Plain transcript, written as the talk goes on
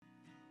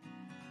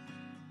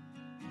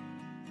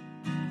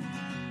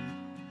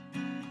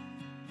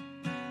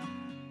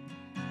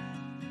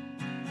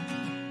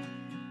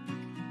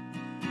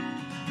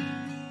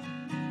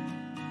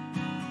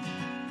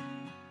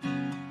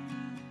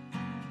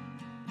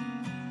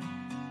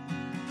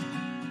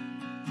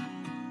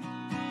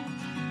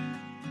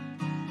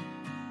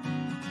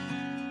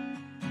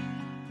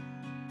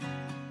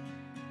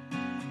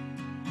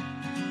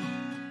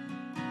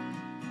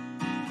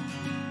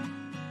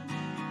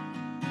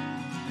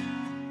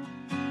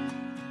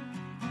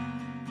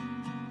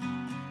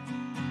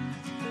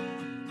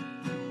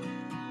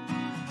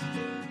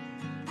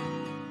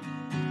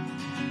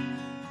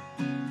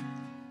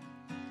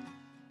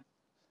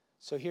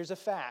So here's a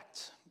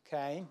fact,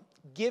 okay?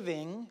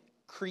 Giving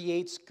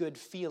creates good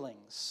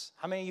feelings.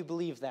 How many of you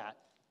believe that?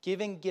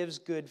 Giving gives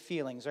good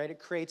feelings, right? It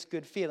creates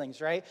good feelings,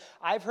 right?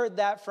 I've heard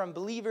that from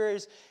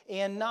believers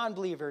and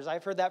non-believers.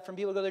 I've heard that from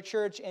people who go to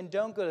church and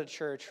don't go to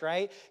church,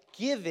 right?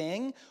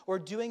 Giving or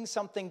doing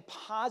something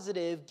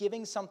positive,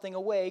 giving something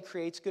away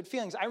creates good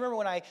feelings. I remember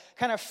when I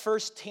kind of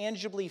first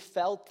tangibly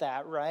felt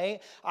that, right?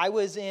 I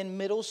was in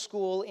middle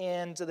school,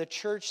 and the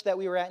church that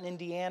we were at in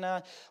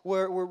Indiana,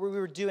 where we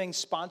were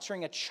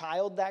sponsoring a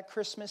child that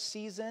Christmas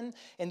season.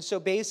 And so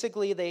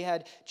basically they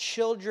had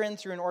children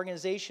through an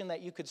organization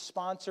that you could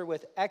sponsor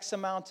with X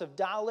amount of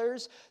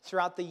dollars.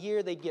 Throughout the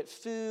year, they'd get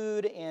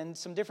food and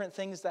some different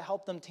things that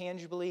help them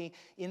tangibly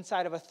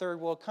inside of a third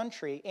world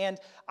country. And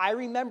I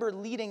remember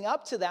leading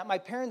up to that, my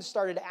parents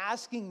started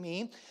asking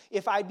me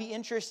if I'd be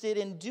interested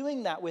in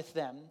doing that with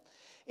them.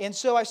 And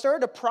so I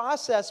started to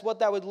process what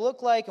that would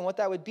look like and what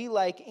that would be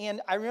like.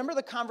 And I remember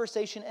the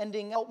conversation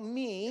ending helped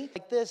me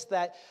like this,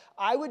 that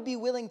I would be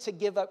willing to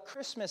give up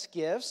Christmas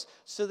gifts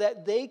so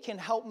that they can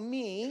help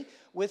me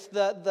with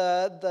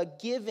the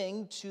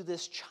giving to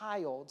this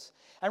child.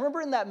 I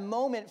remember in that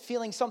moment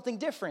feeling something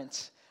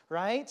different,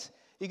 right?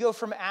 You go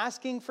from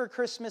asking for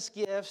Christmas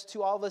gifts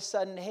to all of a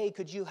sudden, hey,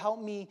 could you help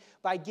me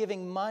by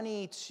giving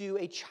money to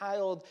a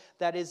child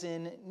that is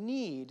in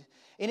need?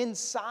 And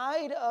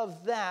inside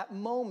of that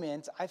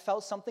moment, I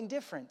felt something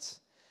different.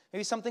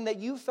 Maybe something that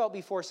you felt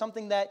before,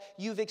 something that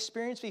you've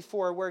experienced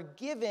before, where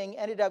giving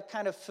ended up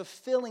kind of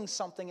fulfilling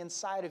something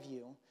inside of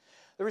you.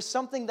 There was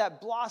something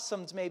that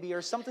blossomed maybe,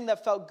 or something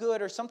that felt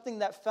good, or something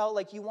that felt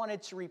like you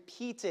wanted to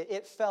repeat it.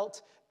 It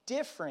felt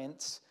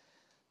different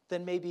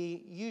than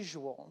maybe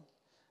usual.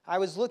 I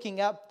was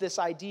looking up this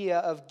idea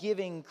of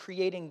giving,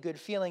 creating good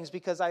feelings,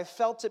 because I've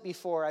felt it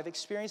before, I've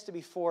experienced it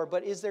before,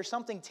 but is there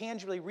something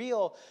tangibly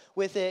real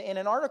with it? And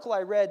an article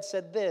I read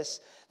said this,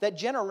 that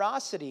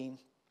generosity,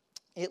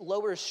 it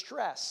lowers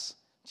stress,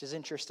 which is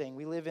interesting.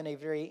 We live in a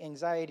very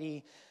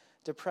anxiety,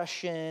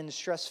 depression,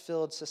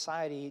 stress-filled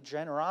society.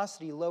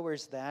 Generosity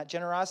lowers that.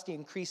 Generosity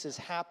increases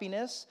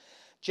happiness.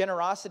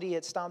 Generosity,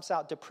 it stomps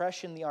out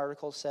depression, the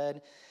article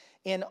said.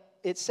 And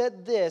it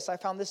said this, I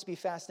found this to be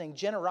fascinating.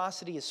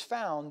 Generosity is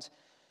found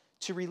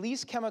to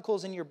release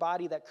chemicals in your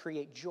body that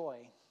create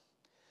joy.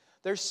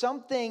 There's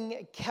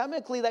something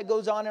chemically that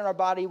goes on in our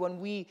body when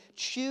we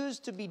choose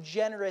to be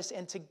generous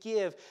and to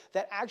give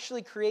that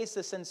actually creates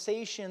the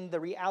sensation, the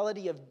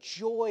reality of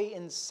joy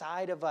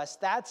inside of us.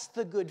 That's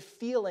the good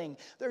feeling.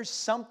 There's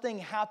something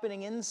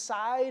happening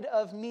inside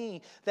of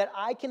me that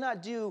I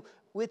cannot do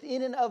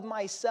within and of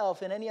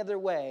myself in any other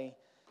way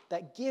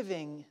that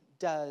giving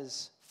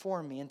does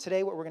for me. And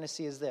today what we're going to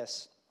see is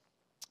this.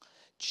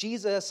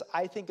 Jesus,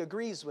 I think,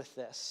 agrees with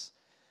this.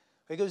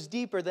 It goes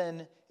deeper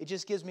than it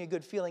just gives me a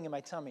good feeling in my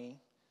tummy.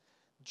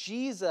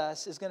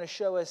 Jesus is going to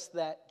show us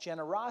that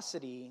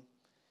generosity,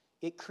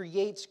 it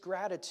creates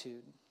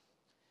gratitude.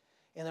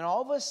 And then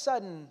all of a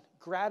sudden,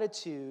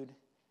 gratitude,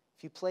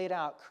 if you play it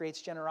out,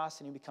 creates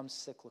generosity and becomes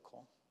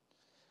cyclical.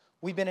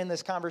 We've been in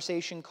this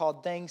conversation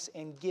called Thanks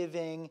and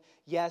Giving.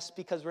 Yes,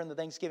 because we're in the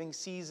Thanksgiving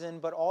season,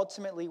 but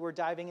ultimately we're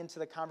diving into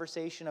the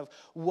conversation of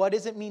what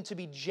does it mean to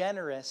be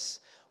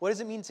generous? What does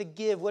it mean to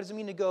give? What does it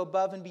mean to go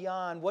above and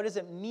beyond? What does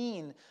it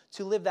mean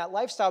to live that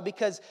lifestyle?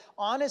 Because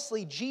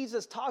honestly,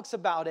 Jesus talks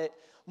about it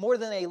more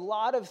than a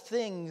lot of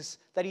things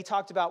that he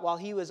talked about while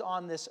he was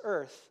on this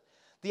earth.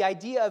 The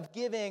idea of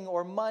giving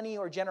or money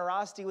or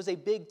generosity was a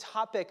big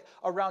topic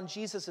around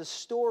Jesus'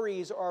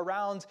 stories or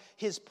around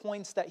his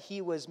points that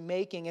he was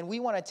making. And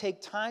we want to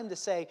take time to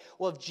say,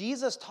 well, if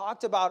Jesus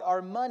talked about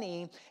our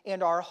money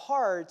and our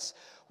hearts,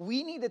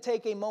 we need to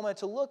take a moment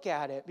to look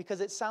at it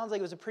because it sounds like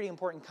it was a pretty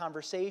important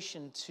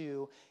conversation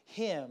to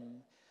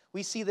him.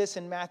 We see this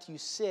in Matthew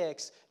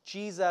 6,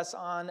 Jesus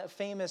on a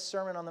famous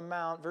Sermon on the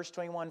Mount, verse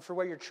 21, for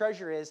where your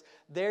treasure is,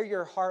 there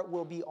your heart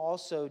will be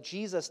also.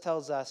 Jesus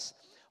tells us,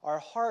 our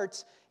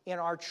hearts and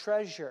our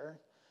treasure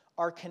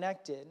are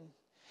connected.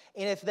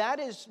 And if that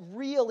is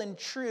real and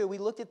true, we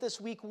looked at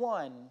this week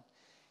 1.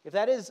 If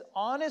that is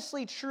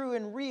honestly true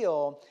and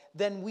real,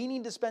 then we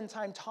need to spend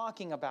time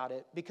talking about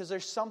it because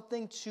there's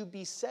something to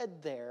be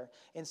said there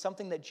and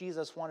something that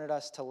Jesus wanted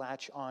us to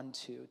latch on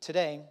to.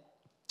 Today,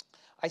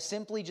 I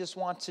simply just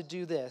want to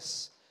do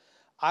this.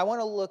 I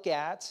want to look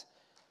at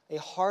a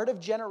heart of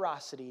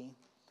generosity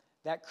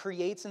that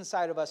creates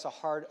inside of us a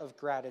heart of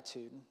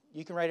gratitude.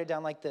 You can write it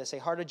down like this. A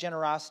heart of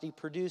generosity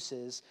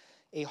produces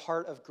a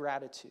heart of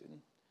gratitude.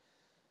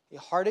 A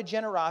heart of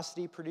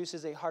generosity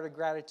produces a heart of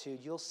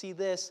gratitude. You'll see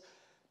this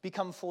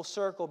become full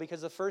circle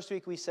because the first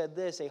week we said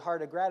this, a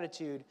heart of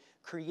gratitude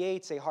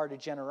creates a heart of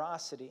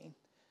generosity.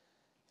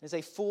 It's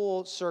a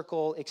full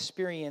circle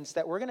experience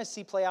that we're going to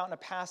see play out in a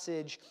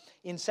passage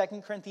in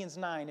 2 Corinthians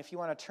 9. If you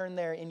want to turn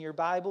there in your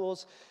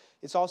Bibles,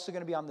 it's also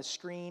going to be on the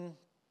screen.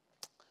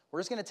 We're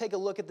just going to take a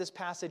look at this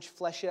passage,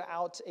 flesh it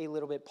out a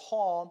little bit.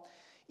 Paul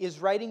is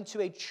writing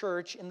to a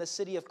church in the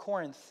city of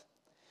Corinth.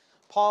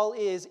 Paul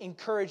is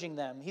encouraging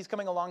them. He's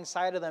coming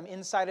alongside of them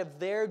inside of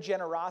their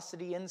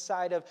generosity,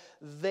 inside of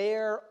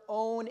their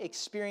own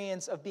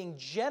experience of being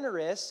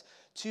generous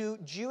to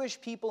Jewish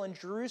people in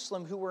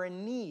Jerusalem who were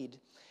in need.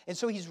 And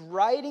so he's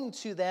writing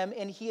to them,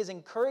 and he is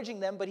encouraging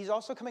them, but he's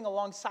also coming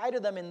alongside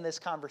of them in this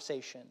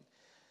conversation.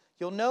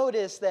 You'll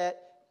notice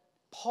that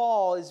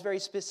Paul is very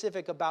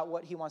specific about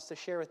what he wants to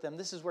share with them.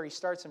 This is where he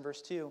starts in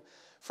verse 2.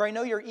 For I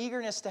know your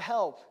eagerness to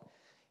help,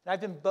 and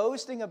I've been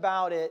boasting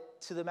about it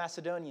to the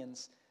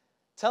Macedonians,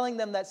 telling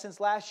them that since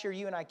last year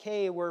you and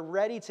I were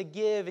ready to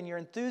give, and your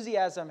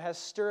enthusiasm has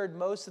stirred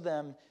most of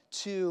them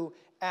to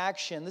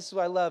action. This is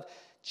what I love.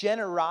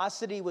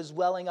 Generosity was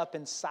welling up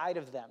inside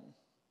of them.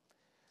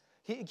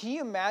 Can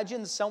you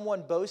imagine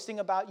someone boasting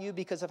about you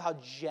because of how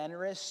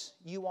generous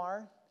you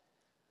are?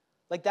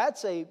 Like,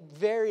 that's a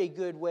very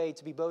good way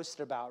to be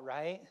boasted about,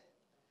 right?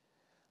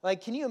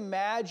 Like, can you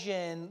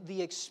imagine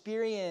the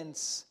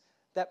experience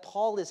that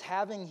Paul is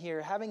having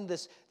here, having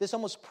this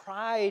almost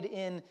pride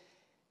in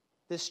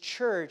this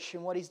church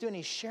and what he's doing?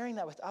 He's sharing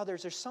that with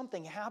others. There's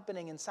something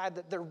happening inside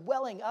that they're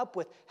welling up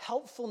with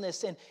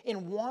helpfulness and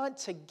want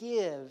to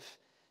give.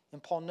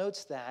 And Paul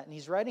notes that, and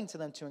he's writing to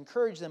them to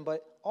encourage them,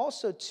 but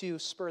also to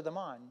spur them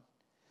on.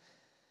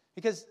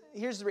 Because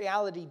here's the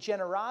reality: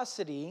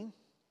 generosity,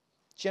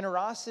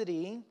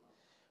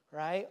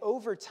 right,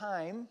 over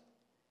time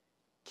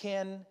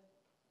can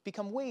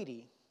become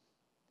weighty.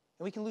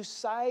 And we can lose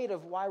sight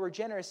of why we're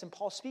generous, and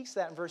Paul speaks to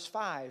that in verse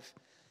 5.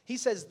 He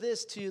says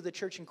this to the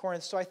church in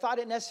Corinth: so I thought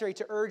it necessary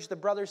to urge the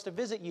brothers to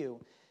visit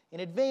you in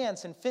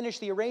advance and finish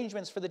the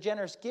arrangements for the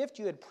generous gift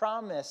you had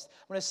promised.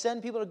 I'm going to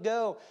send people to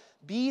go,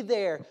 be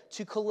there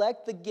to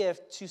collect the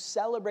gift, to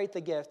celebrate the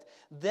gift.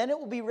 Then it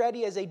will be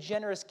ready as a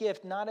generous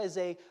gift, not as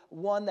a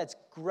one that's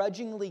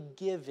grudgingly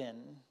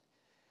given.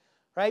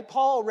 Right?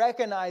 Paul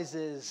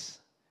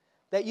recognizes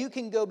that you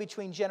can go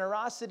between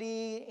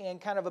generosity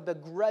and kind of a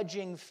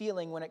begrudging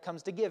feeling when it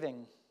comes to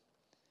giving.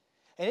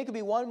 And it could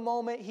be one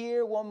moment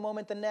here, one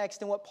moment the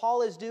next. And what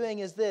Paul is doing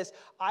is this: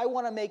 I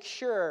want to make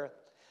sure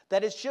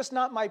that it's just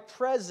not my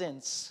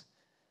presence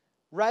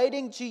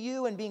writing to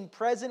you and being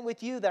present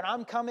with you that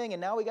I'm coming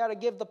and now we got to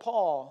give to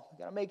Paul. We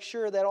got to make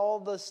sure that all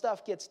the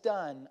stuff gets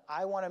done.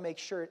 I want to make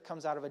sure it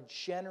comes out of a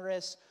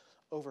generous,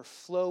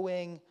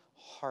 overflowing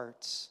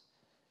heart.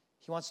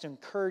 He wants to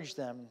encourage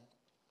them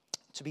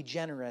to be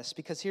generous,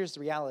 because here's the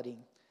reality.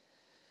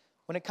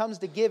 When it comes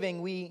to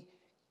giving, we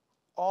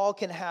all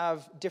can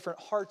have different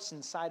hearts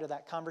inside of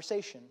that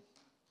conversation.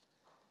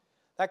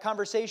 That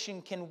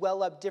conversation can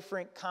well up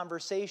different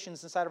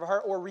conversations inside of our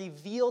heart, or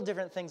reveal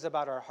different things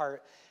about our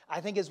heart, I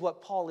think is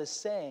what Paul is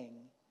saying.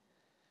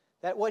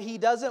 That what he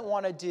doesn't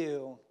want to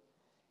do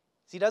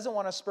is he doesn't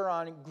want to spur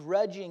on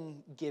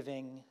grudging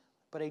giving,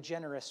 but a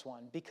generous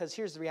one. Because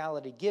here's the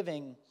reality: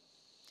 giving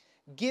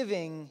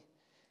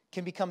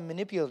can become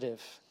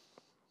manipulative.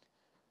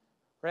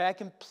 Right? I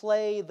can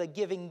play the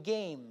giving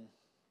game.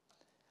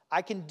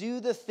 I can do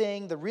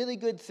the really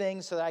good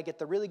thing so that I get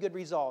the really good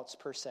results,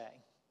 per se.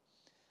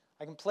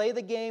 I can play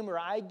the game where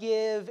I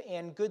give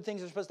and good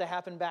things are supposed to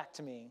happen back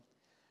to me.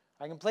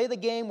 I can play the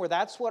game where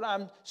that's what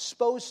I'm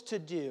supposed to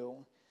do.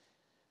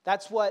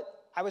 That's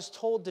what I was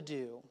told to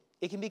do.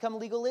 It can become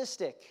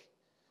legalistic,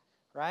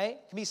 right?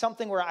 It can be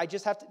something where I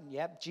just have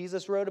to,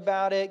 Jesus wrote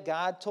about it,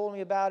 God told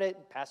me about it,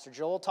 Pastor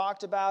Joel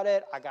talked about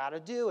it, I got to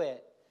do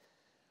it.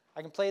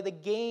 I can play the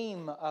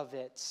game of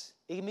it.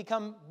 It can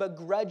become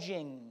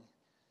begrudging.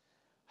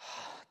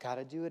 Got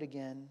to do it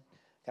again.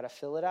 Got to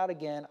fill it out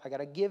again. I got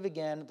to give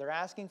again. They're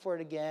asking for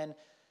it again,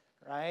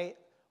 right?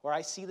 Or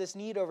I see this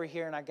need over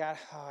here and I got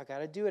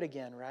to do it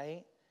again,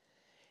 right?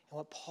 And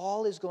what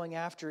Paul is going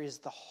after is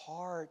the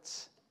heart.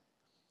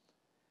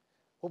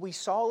 What we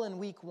saw in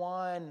week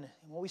 1 and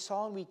what we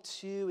saw in week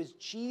 2 is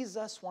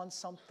Jesus wants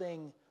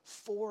something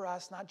for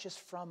us, not just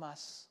from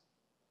us.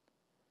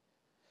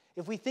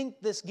 If we think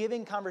this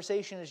giving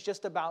conversation is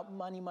just about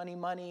money,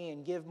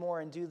 and give more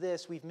and do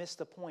this, we've missed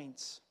the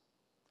points.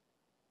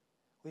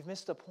 We've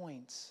missed the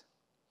points.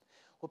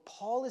 What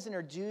Paul is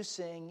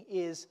introducing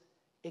is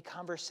a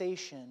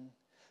conversation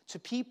to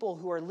people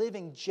who are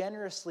living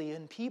generously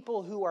and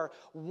people who are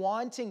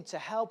wanting to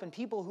help and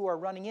people who are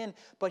running in,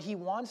 but he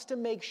wants to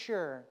make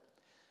sure,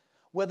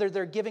 whether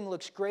their giving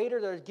looks great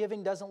or their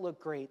giving doesn't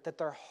look great, that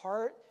their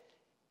heart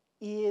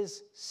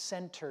is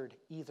centered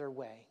either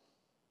way.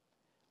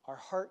 Our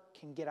heart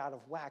can get out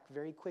of whack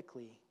very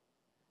quickly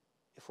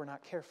if we're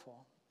not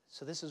careful.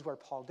 So this is where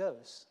Paul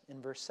goes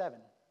in verse 7.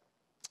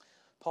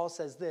 Paul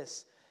says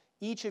this: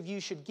 each of you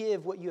should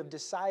give what you have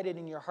decided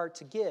in your heart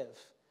to give,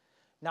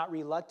 not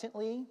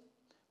reluctantly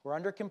or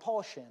under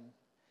compulsion,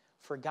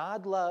 for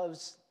God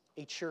loves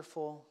a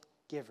cheerful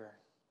giver.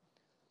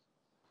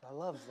 I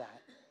love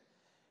that.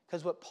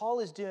 Because what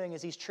Paul is doing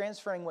is he's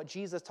transferring what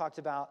Jesus talked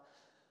about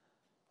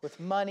with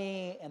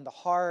money and the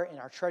heart and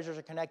our treasures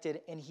are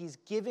connected, and he's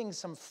giving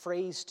some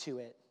phrase to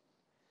it.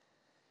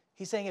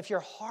 He's saying if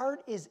your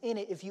heart is in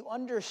it, if you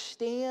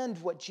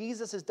understand what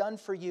Jesus has done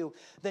for you,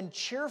 then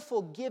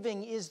cheerful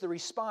giving is the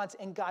response,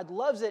 and God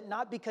loves it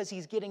not because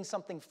he's getting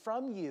something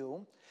from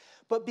you,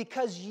 but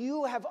because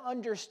you have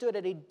understood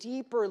at a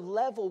deeper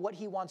level what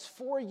he wants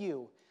for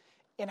you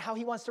and how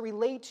he wants to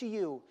relate to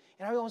you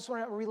and how he wants to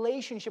have a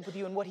relationship with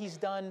you and what he's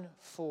done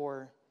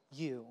for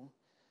you.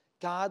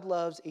 God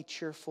loves a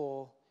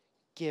cheerful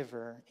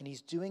giver, and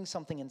he's doing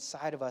something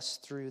inside of us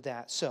through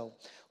that. So,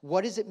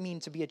 what does it mean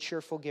to be a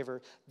cheerful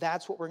giver?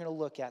 That's what we're going to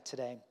look at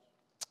today.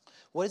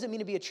 What does it mean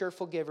to be a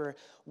cheerful giver?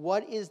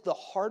 What is the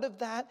heart of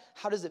that?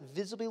 How does it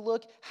visibly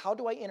look? How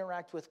do I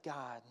interact with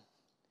God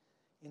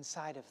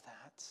inside of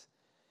that?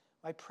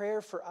 My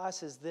prayer for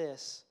us is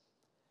this,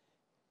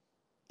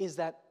 is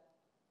that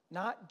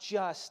not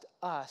just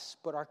us,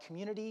 but our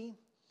community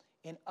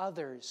and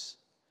others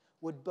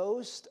would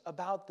boast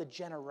about the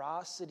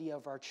generosity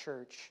of our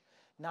church,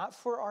 not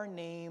for our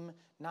name,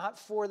 not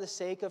for the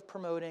sake of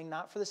promoting,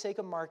 not for the sake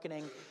of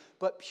marketing,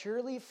 but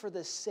purely for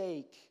the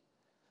sake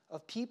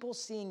of people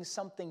seeing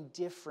something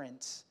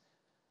different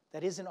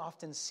that isn't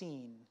often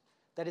seen,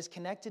 that is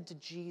connected to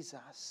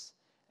Jesus.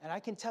 And I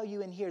can tell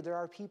you in here, there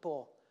are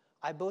people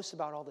I boast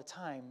about all the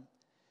time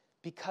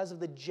because of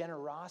the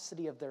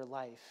generosity of their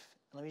life.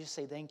 And let me just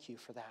say thank you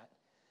for that,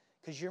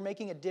 because you're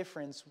making a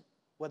difference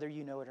whether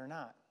you know it or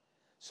not.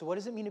 So what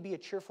does it mean to be a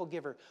cheerful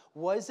giver?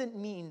 What does it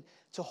mean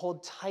to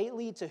hold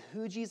tightly to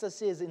who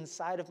Jesus is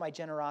inside of my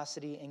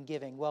generosity and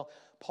giving? Well,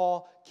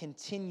 Paul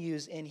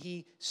continues, and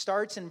he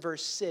starts in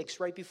verse 6,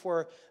 right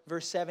before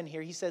verse 7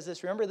 here. He says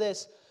this, remember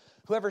this,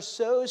 whoever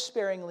sows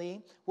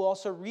sparingly will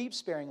also reap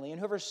sparingly, and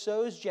whoever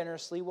sows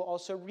generously will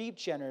also reap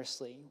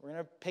generously. We're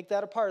going to pick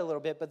that apart a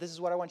little bit, but this is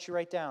what I want you to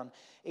write down.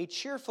 A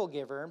cheerful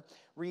giver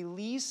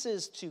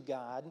releases to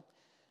God,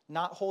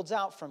 not holds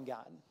out from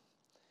God.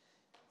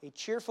 A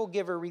cheerful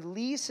giver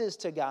releases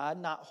to God,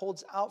 not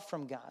holds out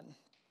from God.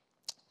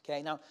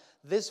 Okay, now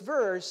this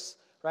verse,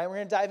 right, we're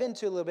going to dive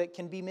into a little bit,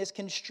 can be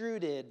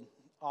misconstrued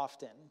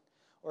often,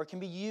 or it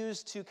can be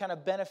used to kind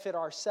of benefit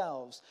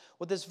ourselves.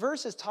 What this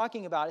verse is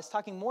talking about is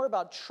talking more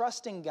about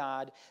trusting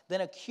God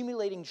than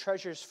accumulating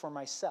treasures for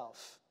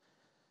myself.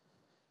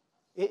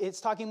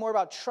 It's talking more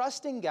about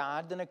trusting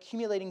God than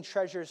accumulating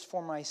treasures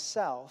for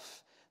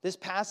myself. This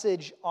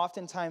passage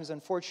oftentimes,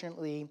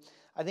 unfortunately,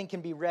 I think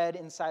can be read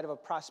inside of a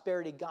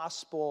prosperity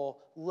gospel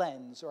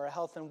lens or a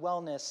health and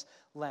wellness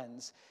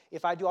lens.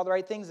 If I do all the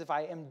right things, if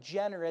I am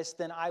generous,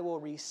 then I will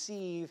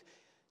receive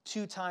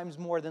 2 times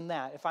more than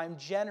that. If I'm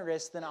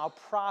generous, then I'll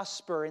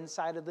prosper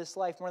inside of this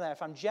life more than that.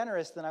 If I'm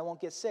generous, then I won't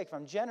get sick. If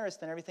I'm generous,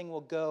 then everything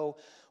will go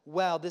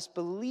well. This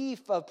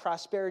belief of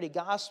prosperity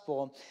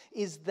gospel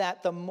is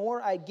that the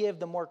more I give,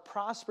 the more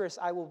prosperous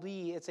I will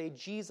be. It's a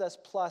Jesus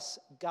plus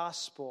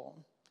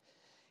gospel.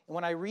 And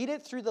when I read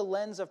it through the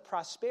lens of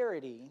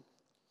prosperity,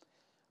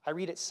 I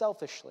read it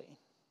selfishly.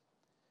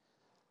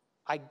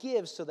 I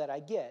give so that I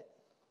get.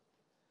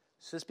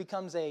 So this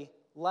becomes a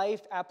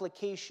life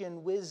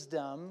application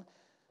wisdom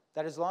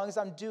that as long as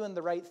I'm doing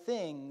the right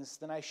things,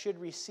 then I should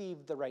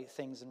receive the right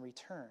things in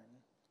return.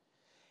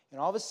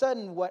 And all of a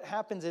sudden, what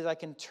happens is I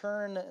can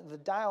turn the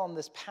dial on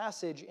this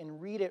passage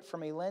and read it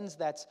from a lens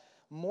that's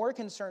more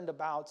concerned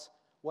about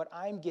what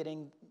I'm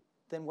getting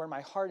than where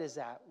my heart is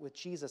at with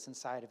Jesus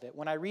inside of it.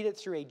 When I read it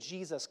through a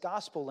Jesus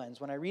gospel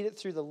lens, when I read it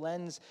through the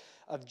lens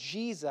of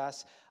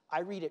Jesus,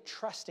 I read it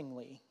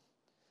trustingly.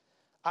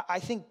 I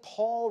think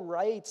Paul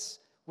writes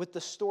with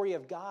the story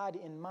of God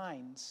in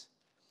mind.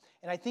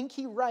 And I think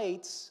he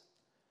writes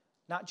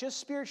not just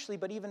spiritually,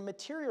 but even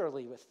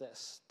materially with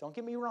this. Don't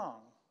get me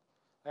wrong.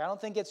 I don't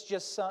think it's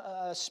just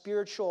a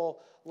spiritual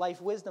life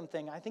wisdom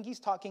thing. I think he's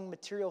talking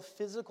material,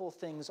 physical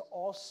things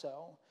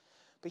also.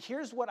 But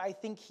here's what I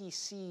think he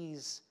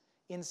sees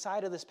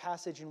inside of this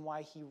passage and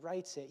why he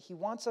writes it. He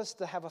wants us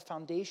to have a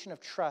foundation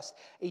of trust.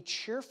 A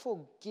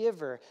cheerful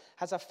giver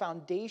has a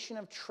foundation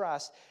of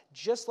trust,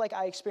 just like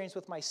I experienced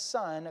with my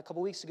son a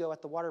couple weeks ago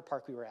at the water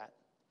park we were at.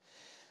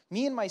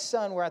 Me and my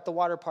son were at the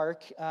water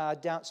park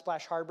down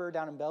Splash Harbor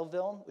down in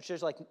Belleville, which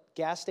there's like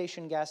gas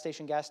station,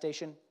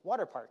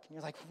 water park. And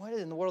you're like, what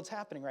in the world's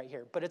happening right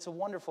here? But it's a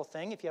wonderful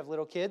thing. If you have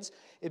little kids,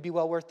 it'd be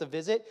well worth the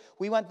visit.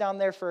 We went down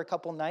there for a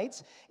couple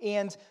nights,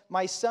 and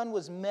my son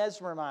was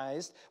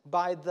mesmerized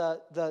by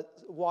the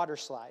water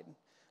slide.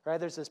 Right?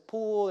 There's this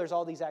pool, there's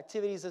all these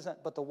activities,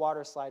 but the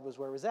water slide was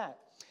where it was at.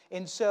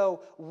 And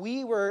so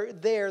we were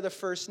there the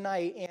first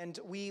night, and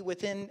we,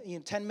 within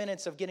 10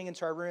 minutes of getting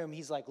into our room,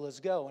 he's like, let's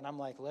go. And I'm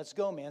like, let's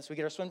go, man. So we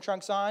get our swim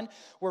trunks on.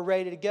 We're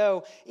ready to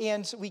go.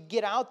 And we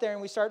get out there,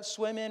 and we start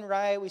swimming,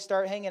 right? We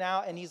start hanging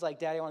out, and he's like,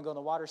 Daddy, I want to go on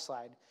the water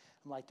slide.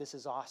 I'm like, this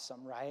is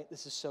awesome, right?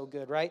 This is so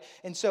good, right?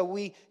 And so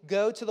we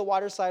go to the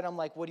water slide. I'm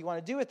like, what do you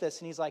want to do with this?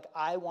 And he's like,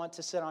 I want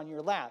to sit on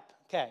your lap.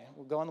 Okay,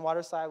 we'll go on the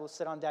water slide. We'll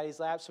sit on Daddy's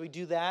lap. So we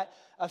do that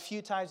a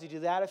few times. We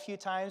do that a few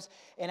times.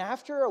 And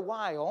after a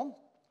while,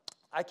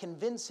 I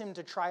convinced him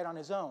to try it on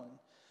his own.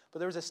 But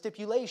there was a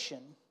stipulation.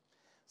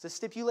 It's a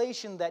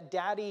stipulation that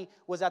Daddy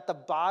was at the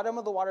bottom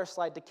of the water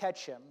slide to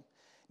catch him.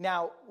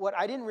 Now, what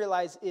I didn't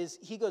realize is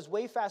he goes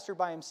way faster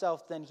by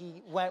himself than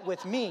he went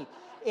with me.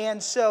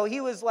 And so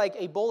he was like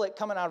a bullet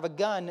coming out of a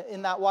gun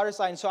in that water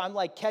slide. And so I'm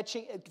like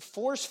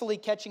forcefully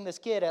catching this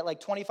kid at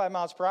like 25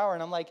 miles per hour.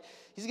 And I'm like,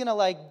 he's going to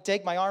like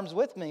take my arms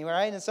with me,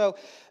 right? And so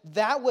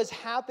that was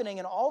happening.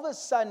 And all of a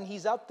sudden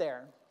he's up there.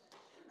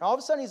 And all of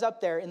a sudden he's up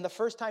there. And the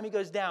first time he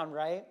goes down,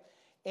 right?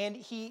 And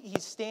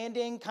he's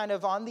standing kind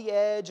of on the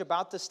edge,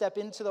 about to step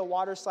into the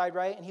water slide,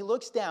 right? And he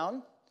looks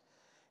down,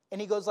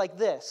 and he goes like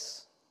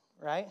this,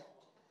 right?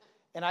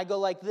 And I go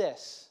like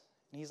this.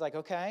 And he's like,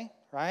 okay,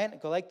 right? I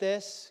go like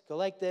this,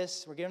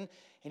 We're giving,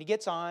 and he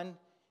gets on,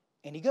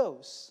 and he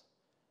goes.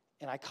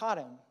 And I caught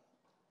him.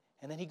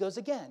 And then he goes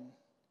again,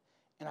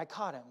 and I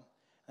caught him.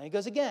 And he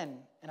goes again,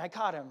 and I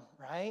caught him,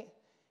 right?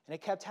 And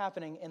it kept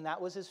happening, and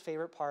that was his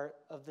favorite part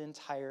of the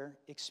entire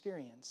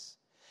experience.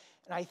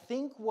 And I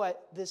think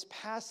what this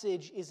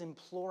passage is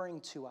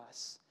imploring to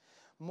us,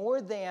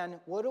 more than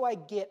what do I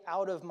get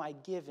out of my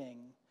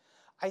giving,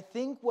 I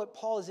think what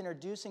Paul is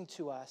introducing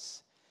to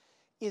us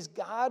is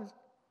God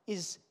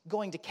is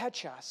going to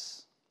catch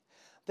us.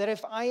 That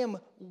if I am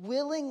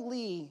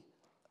willingly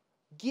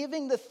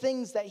giving the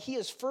things that he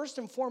has first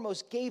and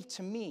foremost gave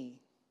to me,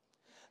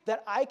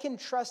 that I can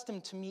trust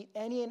him to meet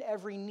any and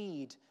every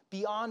need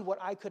beyond what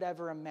I could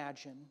ever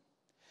imagine.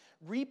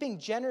 Reaping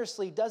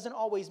generously doesn't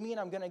always mean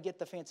I'm going to get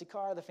the fancy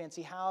car, the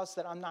fancy house,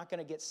 that I'm not going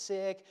to get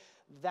sick.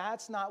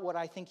 That's not what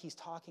I think he's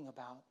talking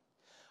about.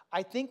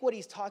 I think what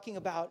he's talking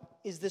about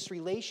is this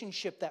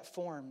relationship that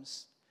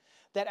forms.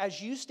 That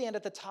as you stand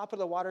at the top of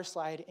the water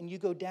slide and you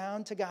go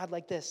down to God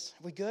like this,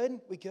 we good?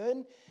 We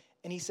good?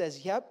 And he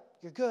says, yep,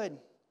 you're good.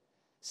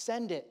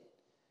 Send it.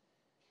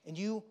 And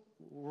you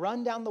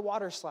run down the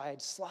water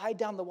slide, slide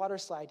down the water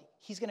slide.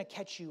 He's going to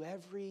catch you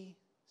every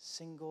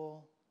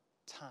single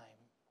time.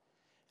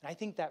 And I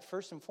think that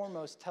first and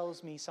foremost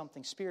tells me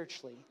something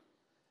spiritually.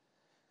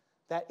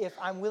 That if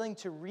I'm willing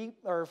to reap,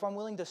 or if I'm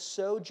willing to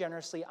sow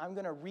generously, I'm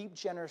going to reap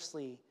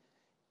generously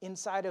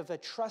inside of a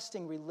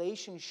trusting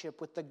relationship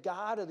with the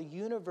God of the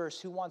universe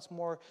who wants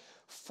more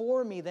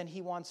for me than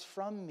he wants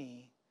from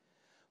me.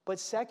 But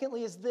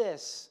secondly is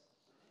this,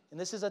 and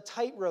this is a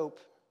tightrope.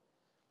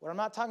 What I'm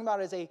not talking about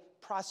is a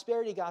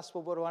prosperity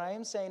gospel, but what I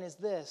am saying is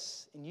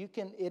this, and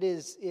it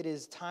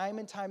is time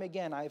and time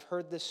again, I've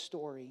heard this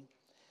story,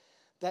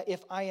 that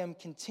if I am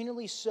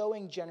continually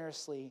sowing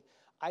generously,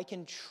 I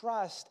can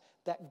trust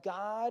that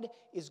God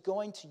is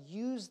going to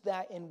use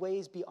that in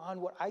ways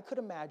beyond what I could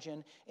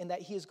imagine, and that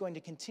he is going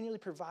to continually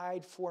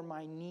provide for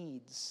my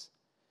needs.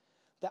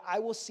 That I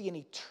will see an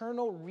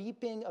eternal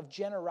reaping of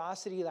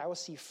generosity, that I will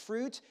see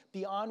fruit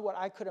beyond what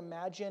I could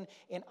imagine,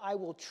 and I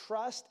will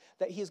trust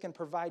that he is going to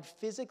provide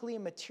physically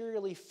and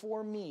materially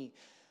for me,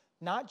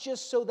 not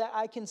just so that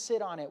I can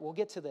sit on it, we'll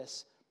get to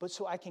this, but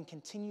so I can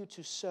continue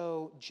to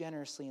sow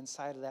generously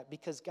inside of that,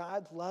 because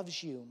God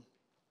loves you,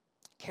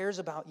 cares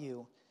about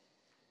you.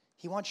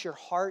 He wants your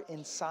heart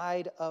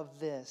inside of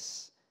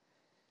this.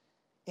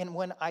 And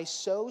when I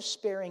sow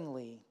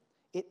sparingly,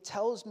 it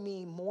tells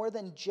me more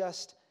than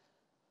just,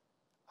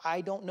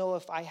 I don't know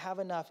if I have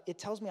enough. It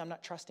tells me I'm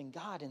not trusting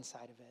God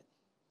inside of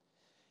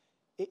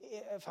it.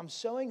 If I'm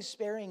sowing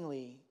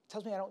sparingly, it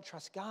tells me I don't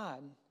trust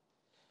God,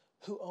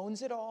 who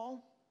owns it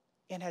all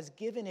and has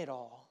given it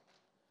all.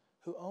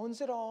 Who owns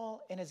it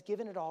all and has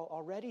given it all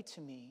already to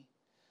me.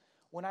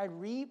 When I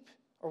reap,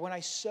 or when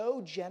I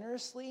sow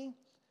generously,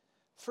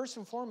 first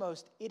and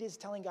foremost, it is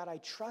telling God I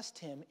trust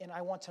him and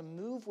I want to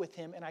move with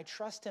him, and I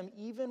trust him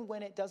even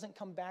when it doesn't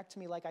come back to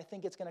me like I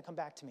think it's going to come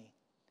back to me.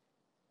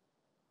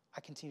 I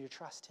continue to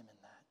trust him in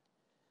that.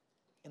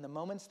 In the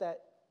moments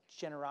that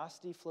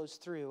generosity flows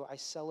through, I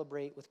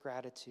celebrate with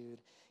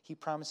gratitude. He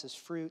promises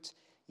fruit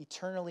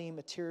eternally,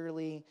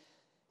 materially.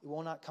 It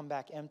will not come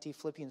back empty.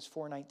 Philippians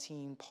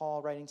 4:19,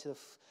 Paul, writing to the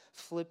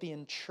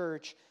Philippian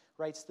church,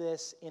 writes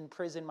this, in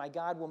prison, my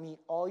God will meet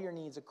all your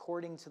needs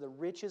according to the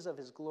riches of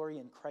his glory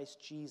in Christ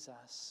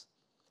Jesus.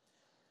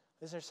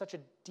 Isn't there such a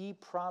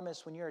deep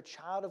promise when you're a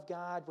child of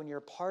God, when you're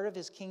a part of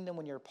his kingdom,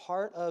 when you're a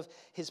part of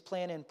his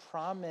plan and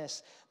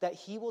promise, that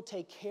he will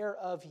take care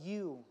of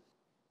you.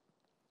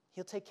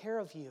 He'll take care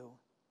of you.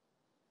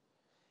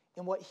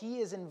 And what he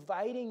is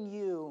inviting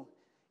you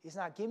is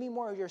not, give me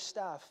more of your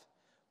stuff,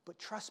 but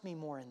trust me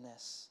more in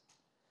this.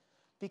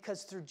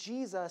 Because through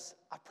Jesus,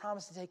 I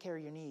promise to take care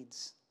of your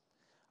needs.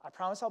 I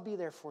promise I'll be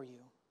there for you.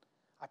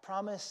 I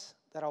promise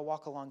that I'll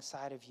walk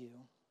alongside of you.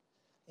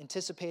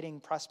 Anticipating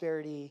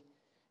prosperity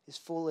is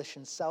foolish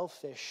and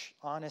selfish,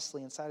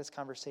 honestly, inside this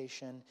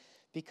conversation,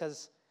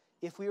 because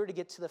if we were to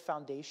get to the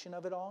foundation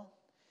of it all,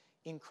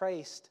 in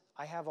Christ,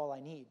 I have all I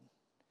need.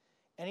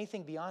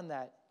 Anything beyond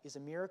that is a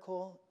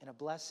miracle and a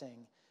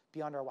blessing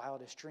beyond our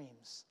wildest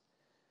dreams.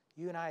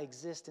 You and I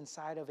exist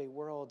inside of a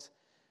world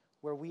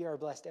where we are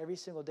blessed every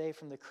single day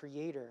from the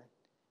Creator,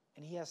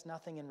 and he has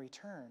nothing in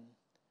return.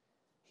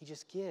 He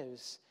just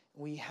gives.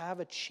 We have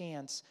a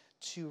chance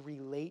to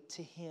relate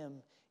to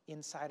him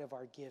inside of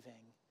our giving.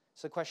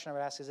 So the question I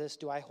would ask is this: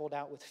 do I hold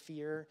out with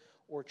fear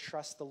or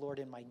trust the Lord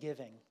in my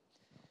giving?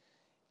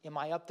 Am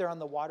I up there on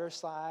the water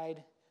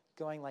slide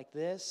going like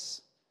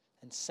this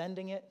and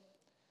sending it?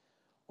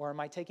 Or am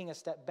I taking a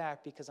step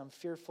back because I'm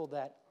fearful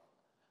that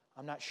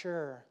I'm not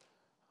sure,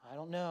 I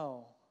don't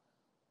know,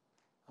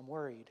 I'm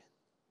worried?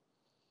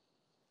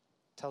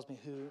 It tells me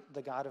who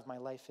the God of my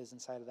life is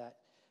inside of that.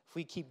 If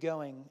we keep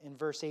going in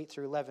verse 8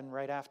 through 11,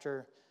 right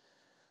after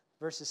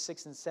verses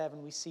 6 and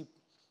 7, we see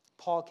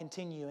Paul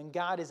continue, and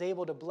God is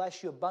able to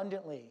bless you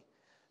abundantly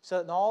So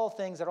that in all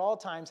things, at all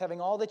times, having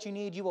all that you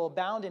need, you will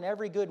abound in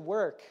every good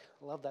work.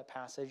 I love that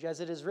passage. As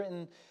it is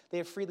written, they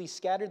have freely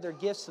scattered their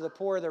gifts to the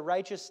poor. Their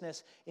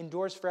righteousness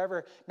endures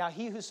forever. Now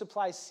he who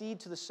supplies seed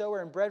to the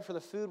sower and bread for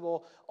the food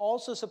will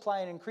also supply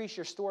and increase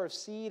your store of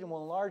seed and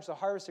will enlarge the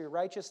harvest of your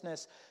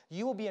righteousness.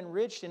 You will be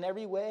enriched in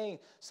every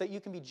way so that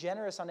you can be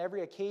generous on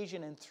every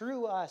occasion. And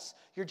through us,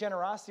 your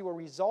generosity will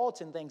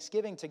result in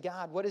thanksgiving to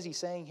God. What is he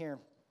saying here?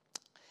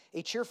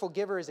 A cheerful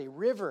giver is a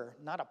river,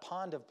 not a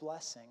pond of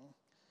blessing.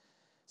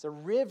 It's a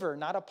river,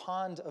 not a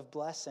pond of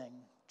blessing.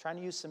 I'm trying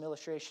to use some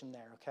illustration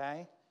there,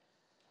 okay?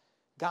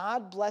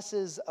 God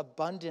blesses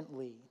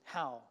abundantly.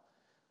 How?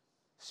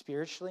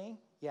 Spiritually,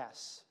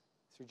 yes.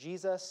 Through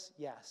Jesus,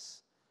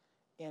 yes.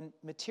 And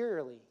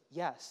materially,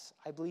 yes.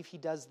 I believe he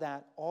does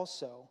that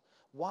also.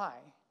 Why?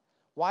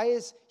 Why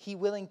is he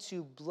willing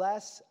to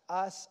bless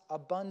us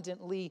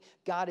abundantly?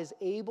 God is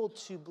able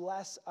to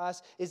bless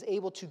us, is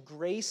able to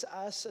grace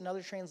us,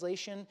 another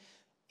translation,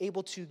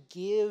 able to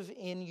give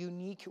in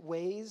unique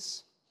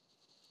ways.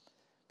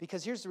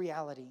 Because here's the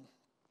reality.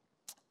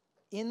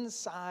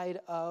 Inside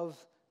of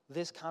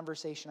this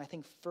conversation, I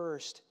think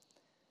first,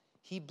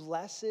 he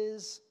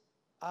blesses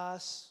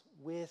us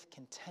with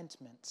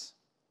contentment.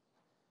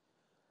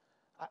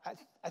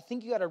 I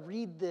think you got to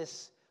read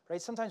this,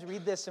 right? Sometimes we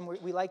read this and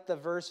we like the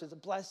verse,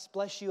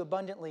 bless you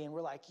abundantly, and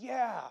we're like,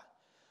 yeah,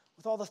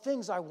 with all the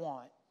things I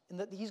want, and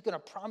that he's going to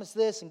promise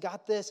this and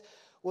got this.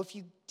 Well, if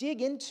you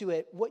dig into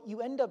it, what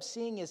you end up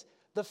seeing is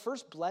the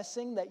first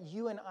blessing that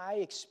you and I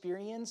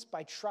experience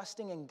by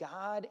trusting in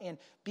God and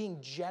being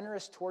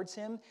generous towards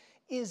him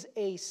is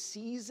a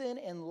season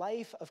in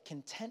life of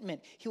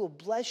contentment. He will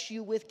bless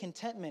you with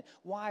contentment.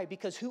 Why?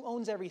 Because who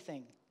owns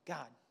everything?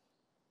 God.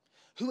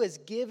 Who has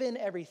given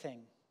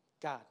everything?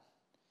 God.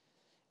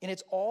 And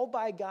it's all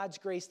by God's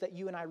grace that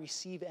you and I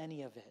receive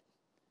any of it.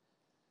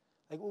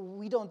 Like,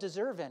 we don't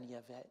deserve any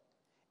of it.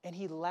 And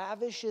he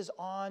lavishes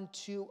on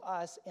to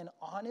us. And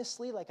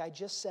honestly, like I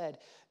just said,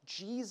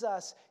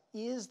 Jesus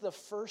is the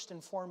first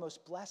and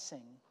foremost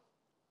blessing.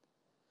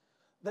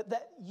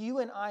 That you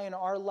and I in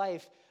our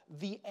life,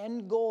 the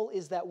end goal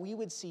is that we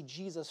would see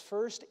Jesus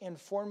first and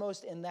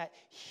foremost, and that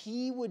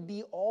he would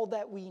be all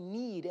that we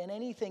need, and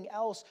anything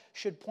else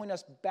should point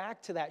us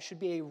back to that,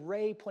 should be a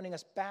ray pointing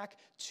us back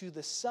to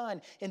the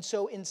sun. And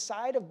so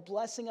inside of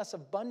blessing us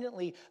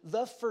abundantly,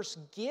 the first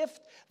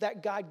gift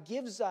that God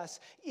gives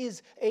us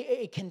is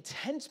a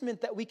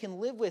contentment that we can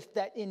live with,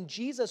 that in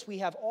Jesus we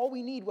have all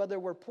we need, whether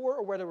we're poor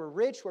or whether we're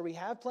rich, where we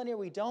have plenty or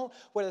we don't,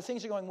 whether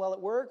things are going well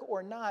at work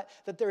or not,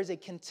 that there is a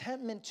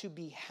contentment to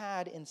be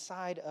had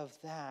inside of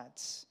that.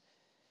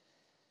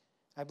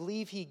 I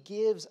believe he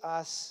gives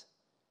us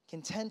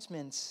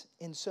contentment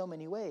in so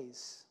many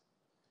ways.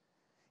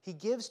 He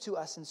gives to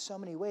us in so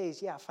many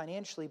ways, yeah,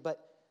 financially,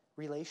 but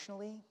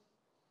relationally,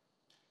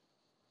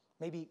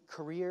 maybe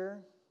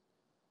career,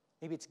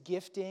 maybe it's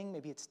gifting,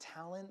 maybe it's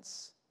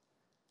talents.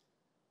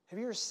 Have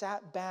you ever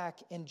sat back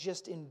and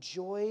just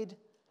enjoyed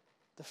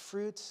the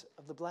fruits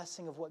of the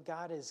blessing of what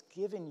God has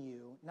given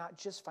you, not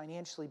just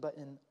financially, but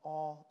in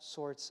all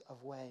sorts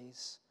of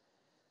ways?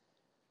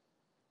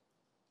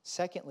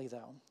 Secondly,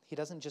 though, he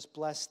doesn't just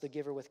bless the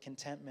giver with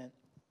contentment.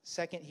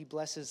 Second, he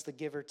blesses the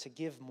giver to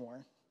give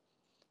more.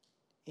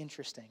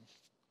 Interesting.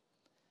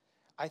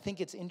 I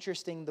think it's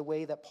interesting the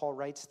way that Paul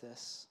writes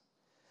this.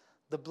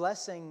 The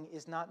blessing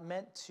is not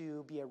meant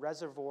to be a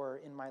reservoir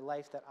in my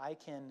life that I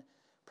can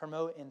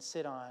promote and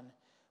sit on,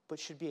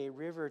 but should be a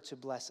river to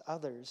bless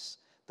others.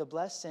 The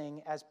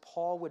blessing, as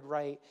Paul would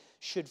write,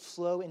 should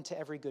flow into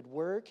every good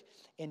work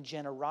and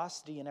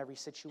generosity in every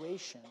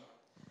situation.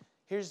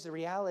 Here's the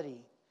reality.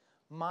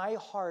 My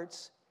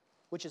heart,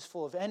 which is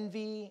full of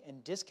envy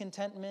and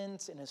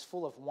discontentment and is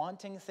full of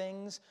wanting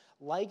things,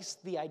 likes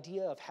the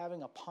idea of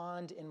having a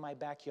pond in my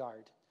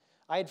backyard.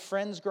 I had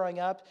friends growing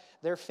up,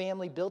 their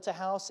family built a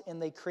house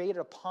and they created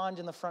a pond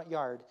in the front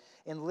yard.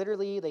 And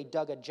literally they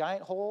dug a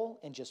giant hole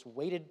and just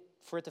waited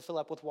for it to fill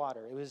up with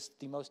water. It was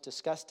the most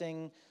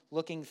disgusting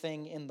looking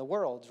thing in the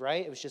world,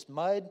 right? It was just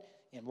mud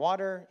and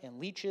water and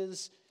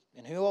leeches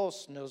and who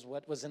else knows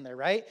what was in there,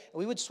 right? And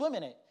we would swim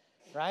in it.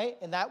 Right?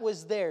 And that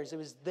was theirs. It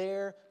was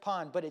their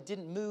pond, but it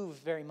didn't move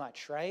very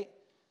much, right?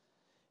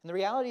 And the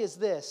reality is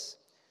this.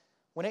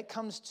 When it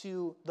comes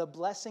to the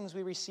blessings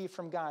we receive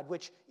from God,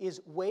 which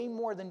is way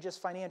more than just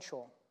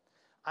financial.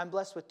 I'm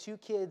blessed with 2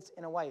 kids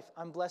and a wife.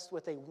 I'm blessed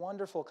with a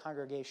wonderful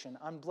congregation.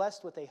 I'm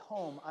blessed with a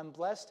home. I'm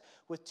blessed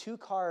with 2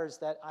 cars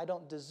that I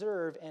don't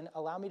deserve and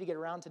allow me to get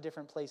around to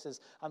different places.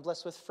 I'm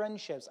blessed with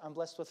friendships. I'm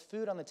blessed with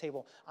food on the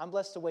table. I'm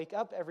blessed to wake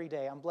up every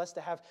day. I'm blessed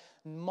to have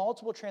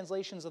multiple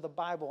translations of the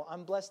Bible.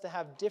 I'm blessed to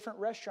have different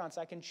restaurants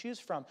I can choose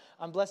from.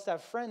 I'm blessed to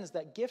have friends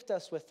that gift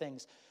us with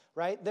things,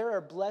 right? There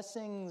are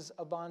blessings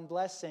upon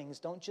blessings.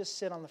 Don't just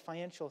sit on the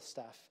financial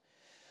stuff.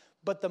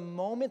 But the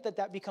moment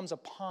that becomes a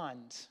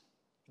pond,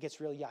 it gets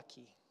real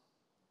yucky.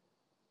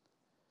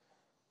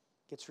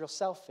 Gets real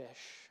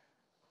selfish.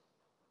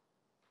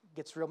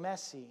 Gets real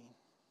messy.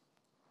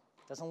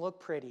 Doesn't look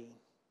pretty.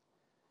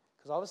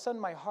 Because all of a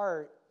sudden my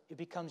heart, it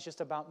becomes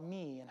just about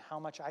me and how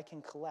much I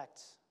can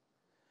collect.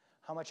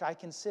 how much I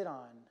can sit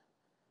on,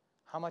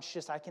 how much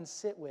just I can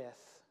sit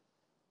with,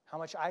 how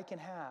much I can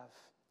have.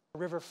 A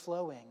river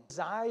flowing.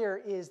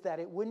 Desire is that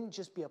it wouldn't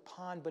just be a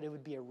pond, but it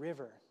would be a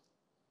river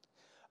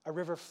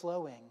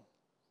flowing.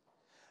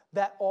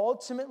 That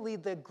ultimately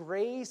the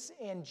grace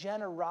and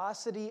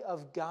generosity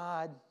of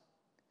God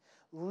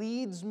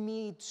leads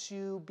me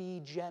to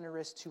be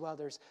generous to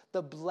others.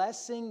 The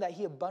blessing that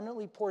he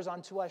abundantly pours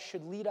onto us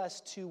should lead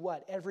us to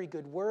what? Every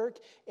good work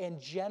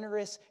and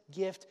generous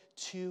gift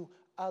to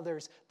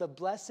others. The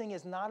blessing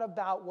is not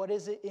about what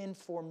is it in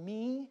for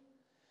me,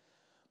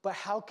 but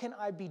how can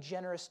I be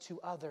generous to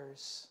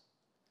others?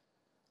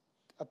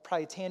 A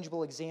probably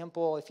tangible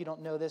example, if you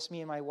don't know this,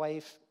 me and my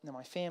wife and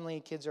my family,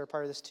 kids are a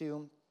part of this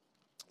too.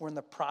 We're in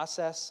the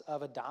process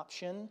of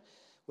adoption,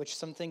 which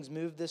some things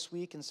moved this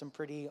week in some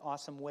pretty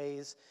awesome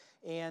ways.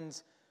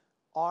 And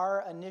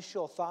our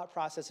initial thought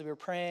process, we were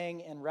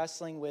praying and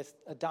wrestling with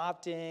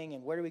adopting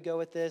and where do we go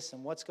with this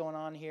and what's going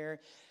on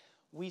here.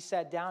 We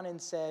sat down and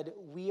said,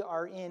 we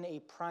are in a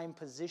prime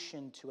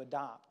position to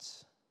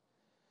adopt.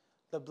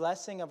 The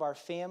blessing of our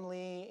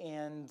family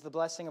and the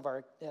blessing of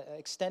our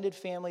extended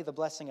family, the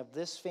blessing of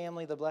this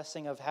family, the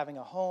blessing of having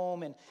a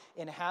home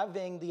and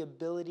having the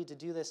ability to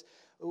do this,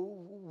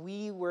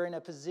 we were in a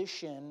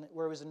position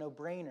where it was a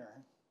no-brainer.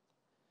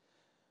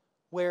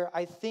 Where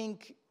I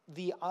think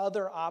the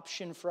other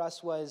option for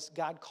us was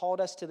God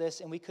called us to this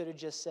and we could have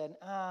just said,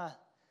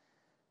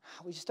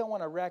 we just don't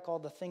want to wreck all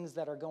the things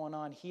that are going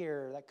on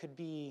here. That could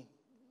be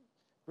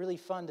really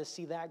fun to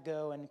see that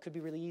go and it could be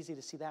really easy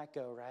to see that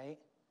go, right?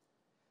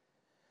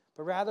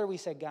 But rather we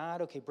said,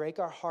 God, okay, break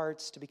our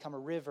hearts to become a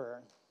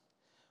river.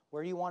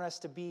 Where do you want us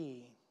to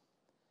be?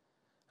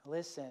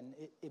 Listen,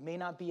 it may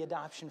not be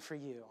adoption for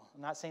you.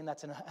 I'm not saying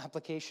that's an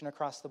application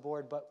across the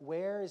board, but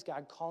where is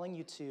God calling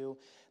you to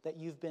that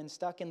you've been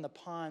stuck in the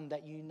pond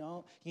that you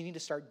know you need to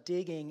start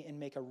digging and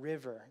make a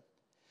river?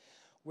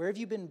 Where have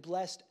you been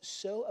blessed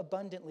so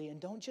abundantly?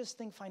 And don't just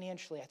think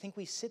financially. I think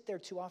we sit there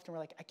too often. We're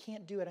like, I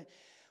can't do it.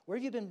 Where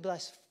have you been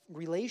blessed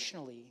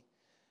relationally?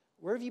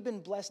 Where have you been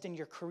blessed in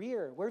your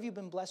career? Where have you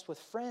been blessed with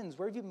friends?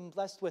 Where have you been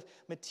blessed with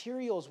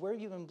materials? Where have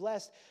you been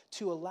blessed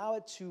to allow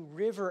it to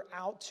river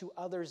out to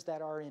others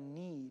that are in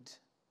need?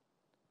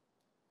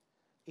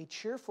 A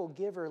cheerful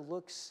giver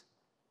looks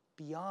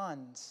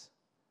beyond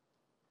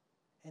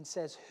and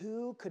says,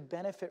 who could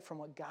benefit from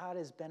what God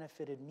has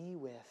benefited me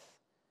with?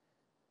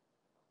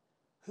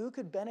 Who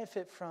could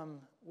benefit from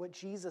what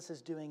Jesus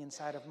is doing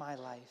inside of my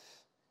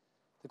life?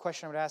 The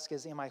question I would ask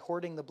is, am I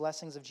hoarding the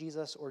blessings of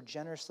Jesus or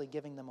generously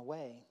giving them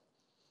away?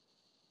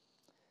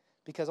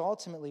 Because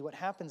ultimately what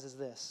happens is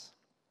this.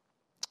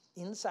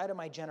 Inside of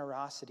my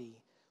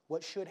generosity,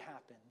 what should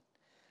happen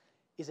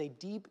is a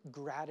deep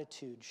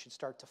gratitude should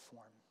start to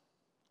form.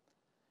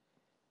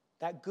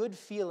 That good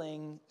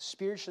feeling,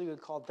 spiritually we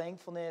would call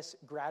thankfulness,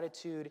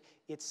 gratitude,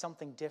 it's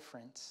something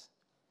different.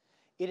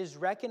 It is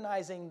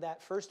recognizing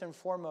that first and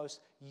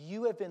foremost,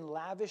 you have been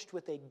lavished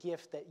with a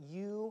gift that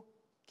you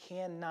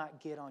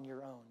cannot get on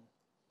your own.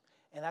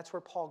 And that's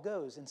where Paul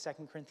goes in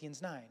 2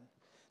 Corinthians 9.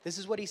 This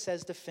is what he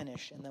says to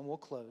finish, and then we'll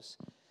close.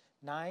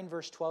 9,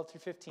 verse 12 through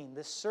 15.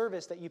 This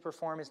service that you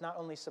perform is not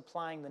only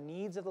supplying the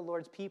needs of the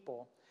Lord's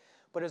people,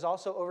 but is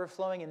also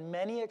overflowing in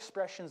many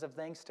expressions of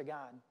thanks to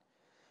God.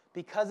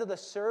 Because of the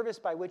service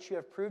by which you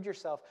have proved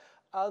yourself,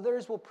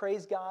 others will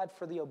praise God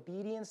for the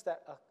obedience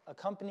that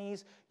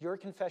accompanies your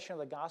confession of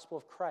the gospel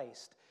of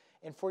Christ,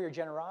 and for your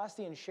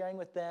generosity in sharing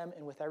with them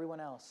and with everyone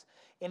else.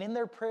 And in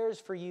their prayers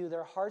for you,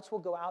 their hearts will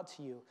go out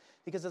to you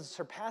because of the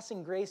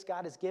surpassing grace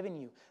God has given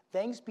you.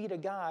 Thanks be to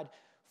God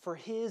for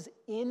his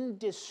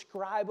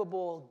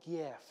indescribable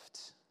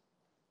gift.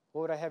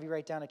 What would I have you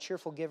write down? A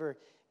cheerful giver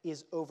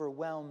is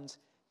overwhelmed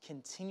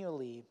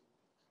continually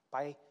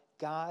by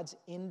God's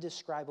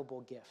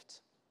indescribable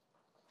gift.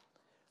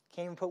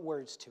 Can't even put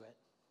words to it.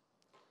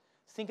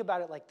 Think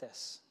about it like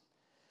this.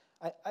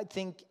 I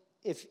think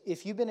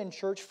if you've been in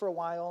church for a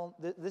while,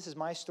 this is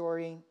my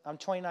story. I'm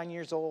 29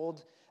 years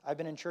old. I've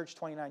been in church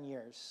 29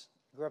 years.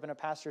 Grew up in a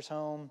pastor's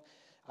home.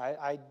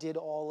 I did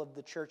all of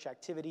the church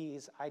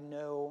activities. I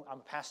know I'm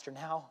a pastor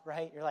now,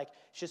 right? You're like,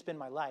 it's just been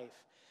my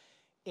life.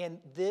 And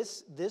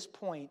this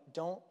point,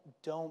 don't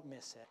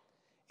miss it.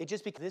 It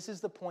just because this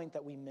is the point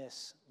that we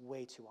miss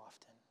way too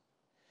often.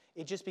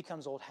 It just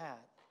becomes old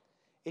hat.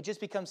 It just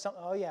becomes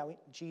something,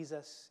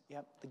 Jesus,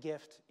 yep, the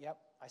gift, yep,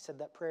 I said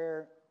that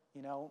prayer,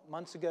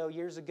 months ago,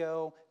 years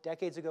ago,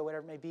 decades ago,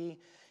 whatever it may be.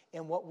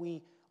 And what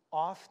we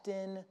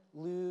often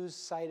lose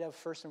sight of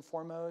first and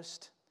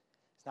foremost,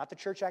 it's not the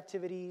church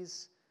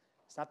activities,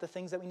 it's not the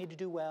things that we need to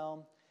do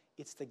well,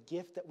 it's the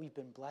gift that we've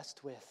been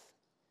blessed with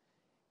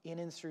in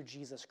and through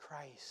Jesus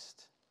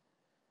Christ.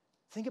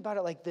 Think about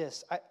it like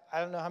this.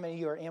 I don't know how many of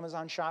you are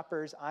Amazon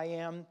shoppers. I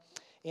am.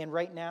 And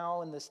right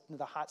now in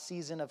the hot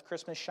season of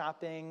Christmas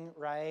shopping,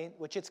 right,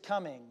 which it's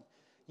coming.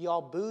 You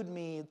all booed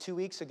me 2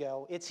 weeks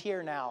ago. It's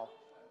here now.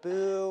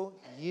 Boo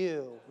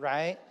you,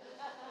 right?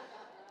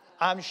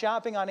 I'm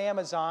shopping on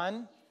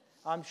Amazon.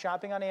 I'm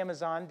shopping on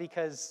Amazon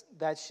because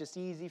that's just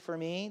easy for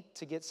me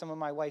to get some of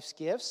my wife's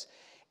gifts.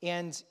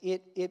 And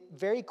it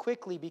very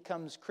quickly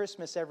becomes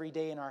Christmas every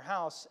day in our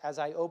house as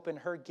I open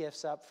her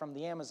gifts up from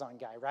the Amazon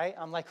guy, right?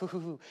 I'm like,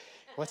 ooh,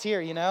 what's here,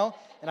 you know?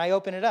 And I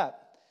open it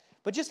up.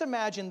 But just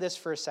imagine this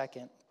for a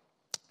second,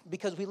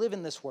 because we live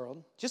in this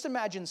world. Just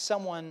imagine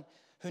someone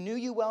who knew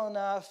you well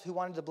enough, who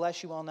wanted to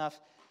bless you well enough,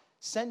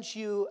 sent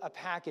you a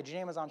package, an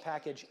Amazon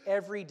package,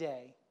 every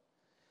day.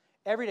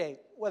 Every day,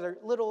 whether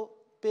little,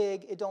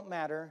 big, it don't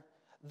matter,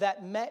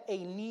 that met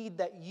a need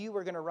that you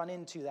were going to run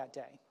into that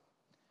day,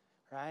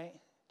 right?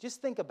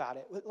 Just think about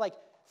it. Like,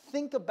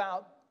 think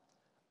about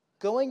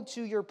going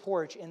to your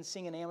porch and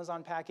seeing an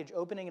Amazon package,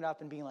 opening it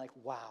up and being like,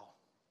 wow,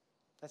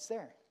 that's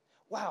there.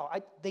 Wow,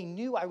 they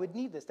knew I would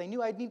need this. They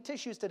knew I'd need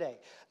tissues today.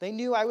 They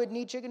knew I would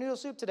need chicken noodle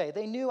soup today.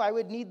 They knew I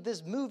would need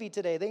this movie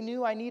today. They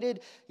knew I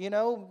needed,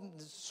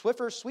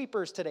 Swiffer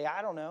sweepers today.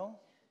 I don't know.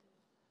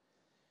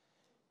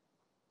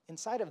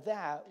 Inside of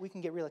that, we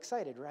can get real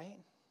excited, right?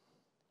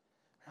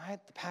 Right?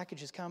 The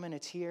package is coming.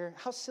 It's here.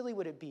 How silly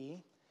would it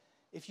be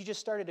if you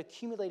just started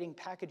accumulating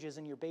packages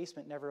in your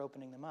basement, never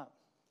opening them up?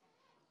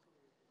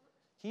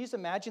 Can you just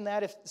imagine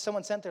that if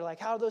someone sent there like,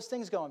 how are those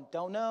things going?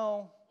 Don't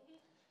know.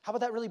 How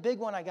about that really big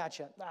one I got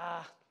you?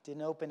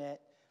 Didn't open it.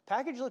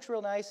 Package looks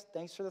real nice.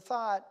 Thanks for the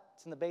thought.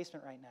 It's in the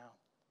basement right now.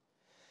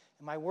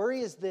 And my worry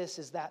is this,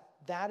 is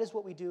that is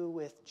what we do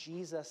with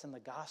Jesus and the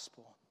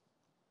gospel.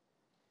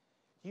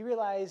 You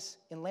realize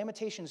in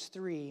Lamentations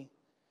 3,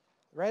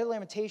 the writer of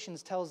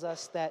Lamentations tells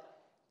us that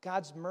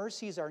God's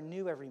mercies are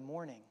new every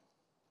morning.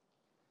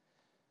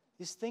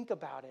 Just think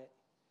about it.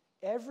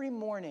 Every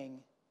morning,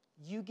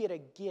 you get a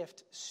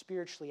gift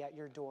spiritually at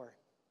your door.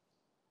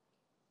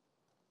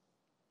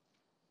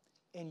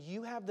 And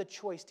you have the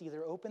choice to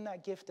either open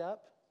that gift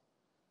up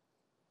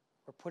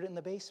or put it in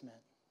the basement.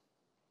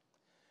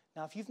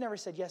 Now, if you've never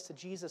said yes to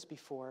Jesus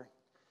before,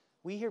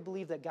 we here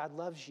believe that God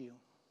loves you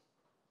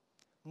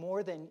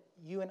more than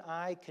you and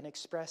I can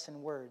express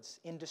in words,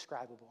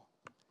 indescribable.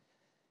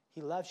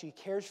 He loves you.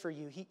 He cares for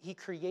you. He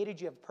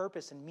created you of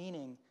purpose and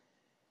meaning.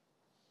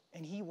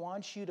 And he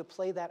wants you to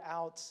play that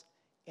out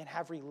and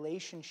have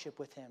relationship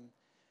with him.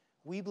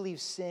 We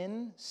believe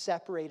sin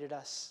separated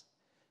us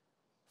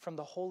from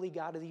the holy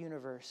God of the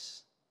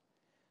universe.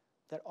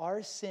 That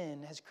our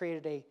sin has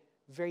created a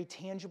very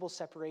tangible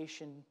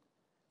separation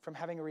from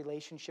having a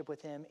relationship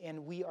with him.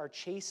 And we are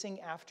chasing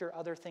after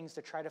other things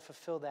to try to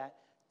fulfill that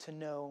to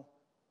no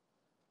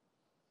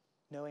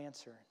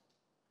answer.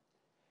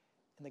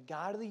 And the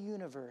God of the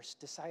universe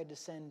decided to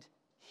send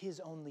his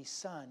only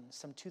son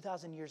some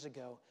 2,000 years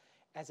ago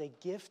as a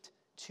gift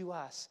to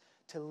us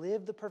to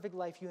live the perfect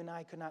life you and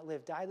I could not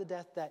live, die the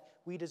death that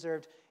we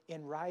deserved,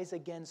 and rise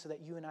again so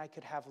that you and I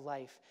could have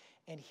life.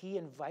 And he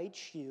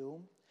invites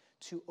you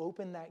to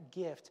open that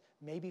gift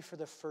maybe for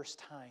the first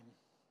time.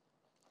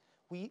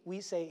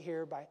 We say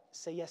here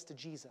say yes to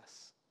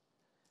Jesus.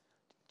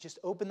 Just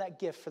open that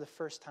gift for the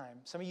first time.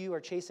 Some of you are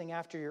chasing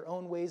after your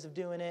own ways of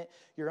doing it,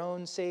 your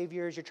own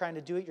saviors. You're trying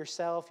to do it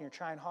yourself, and you're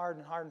trying hard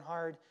and hard and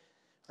hard,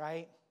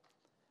 right?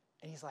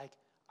 And he's like,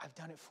 I've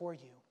done it for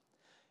you.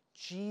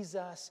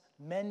 Jesus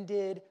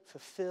mended,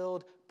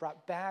 fulfilled,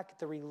 brought back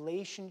the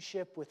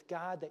relationship with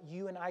God that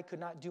you and I could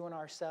not do in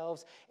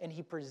ourselves, and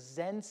he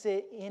presents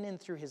it in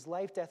and through his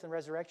life, death, and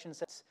resurrection.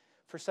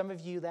 For some of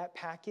you, that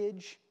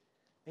package,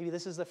 maybe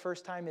this is the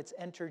first time it's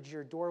entered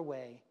your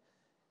doorway,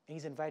 and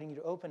he's inviting you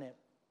to open it.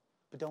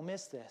 But don't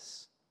miss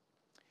this.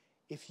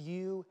 If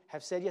you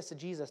have said yes to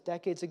Jesus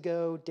decades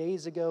ago,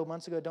 days ago,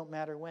 months ago, don't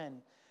matter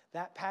when,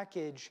 that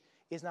package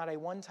is not a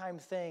one-time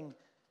thing.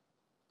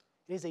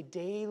 It is a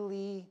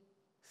daily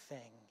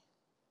thing.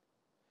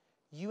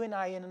 You and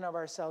I, in and of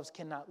ourselves,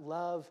 cannot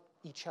love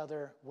each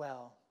other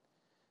well.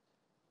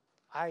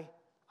 I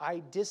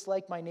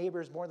dislike my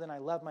neighbors more than I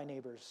love my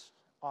neighbors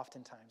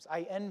oftentimes.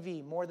 I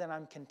envy more than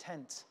I'm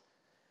content.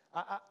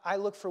 I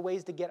look for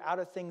ways to get out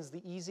of things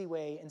the easy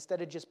way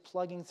instead of just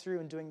plugging through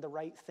and doing the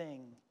right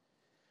thing.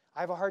 I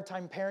have a hard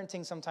time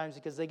parenting sometimes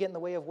because they get in the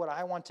way of what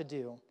I want to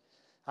do.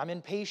 I'm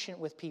impatient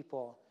with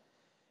people.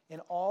 And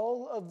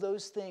all of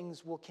those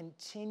things will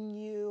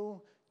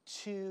continue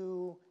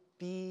to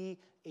be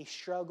a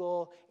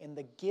struggle. And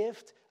the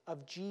gift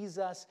of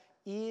Jesus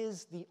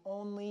is the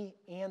only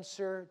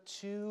answer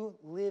to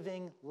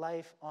living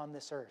life on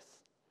this earth.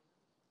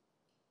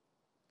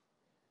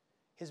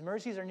 His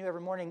mercies are new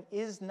every morning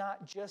is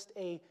not just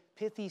a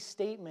pithy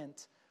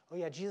statement. Oh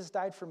yeah, Jesus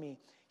died for me.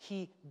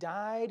 He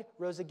died,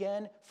 rose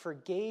again,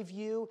 forgave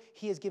you.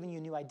 He has given you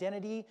a new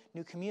identity,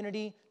 new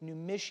community, new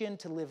mission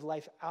to live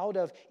life out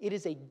of. It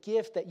is a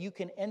gift that you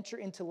can enter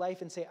into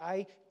life and say,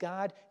 I,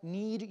 God,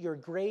 need your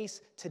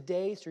grace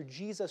today through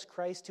Jesus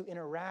Christ to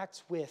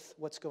interact with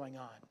what's going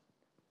on.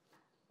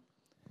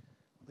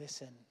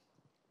 Listen,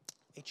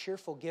 a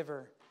cheerful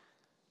giver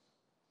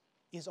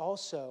is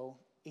also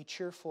a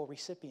cheerful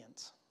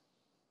recipient.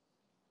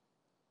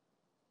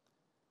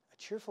 A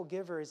cheerful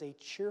giver is a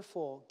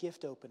cheerful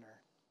gift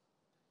opener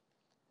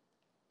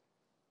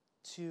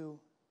to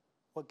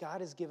what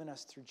God has given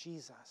us through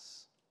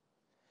Jesus.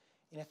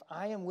 And if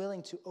I am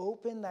willing to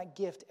open that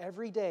gift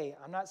every day,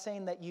 I'm not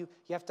saying that you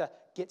have to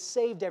get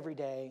saved every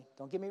day.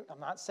 Don't get me, I'm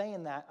not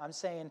saying that. I'm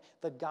saying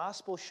the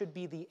gospel should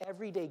be the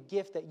everyday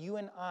gift that you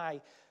and I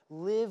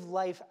live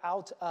life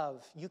out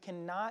of. You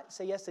cannot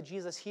say yes to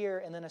Jesus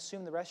here and then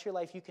assume the rest of your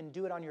life you can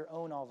do it on your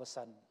own all of a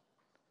sudden.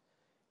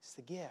 It's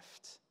the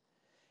gift.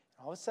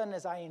 And all of a sudden,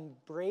 as I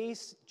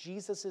embrace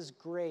Jesus'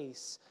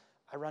 grace,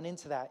 I run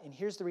into that. And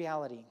here's the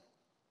reality.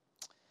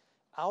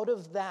 Out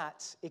of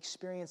that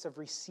experience of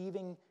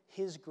receiving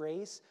His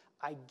grace,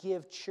 I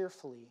give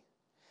cheerfully.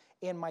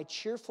 And my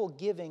cheerful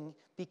giving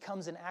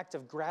becomes an act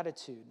of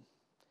gratitude.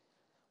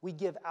 We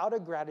give out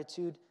of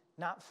gratitude,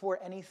 not for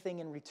anything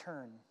in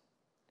return.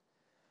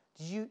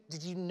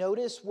 Did you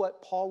notice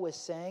what Paul was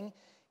saying?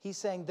 He's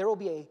saying there will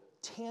be a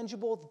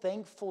tangible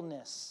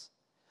thankfulness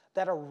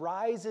that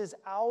arises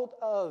out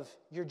of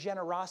your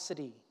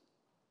generosity.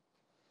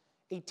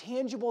 A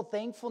tangible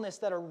thankfulness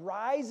that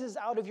arises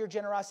out of your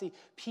generosity.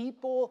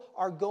 People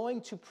are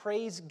going to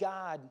praise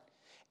God,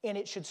 and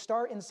it should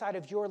start inside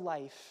of your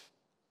life.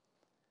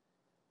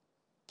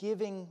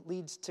 Giving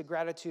leads to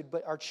gratitude,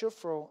 but our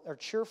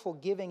cheerful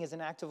giving is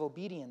an act of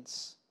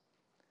obedience.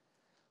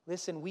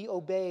 Listen, we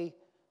obey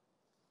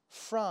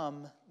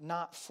from,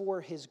 not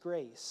for His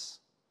grace.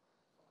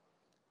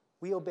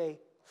 We obey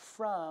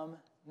from,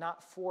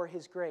 not for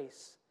His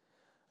grace.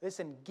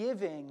 Listen,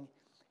 giving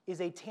is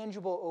a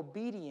tangible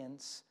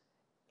obedience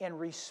and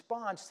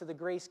response to the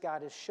grace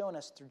God has shown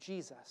us through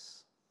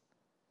Jesus.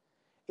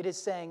 It is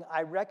saying,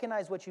 I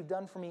recognize what you've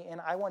done for me,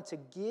 and I want to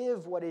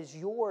give what is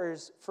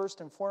yours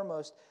first and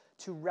foremost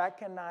to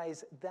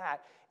recognize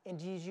that. And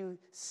did you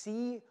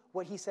see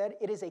what he said?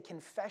 It is a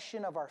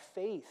confession of our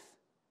faith.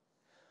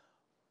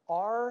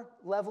 Our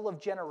level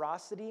of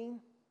generosity,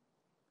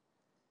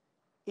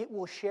 it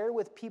will share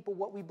with people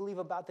what we believe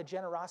about the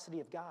generosity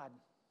of God.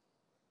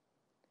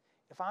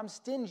 If I'm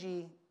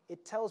stingy,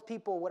 it tells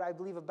people what I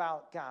believe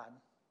about God.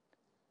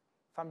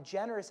 If I'm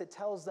generous, it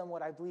tells them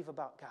what I believe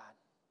about God.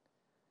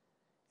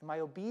 And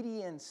my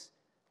obedience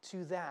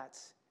to that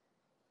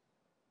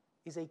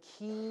is a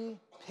key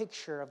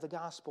picture of the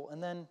gospel.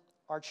 And then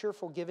our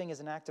cheerful giving is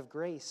an act of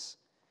grace.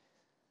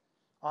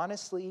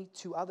 Honestly,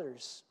 to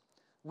others.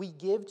 We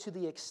give to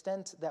the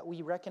extent that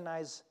we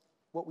recognize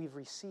what we've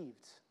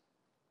received.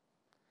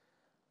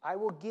 I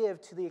will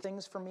give to the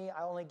things for me,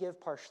 I only give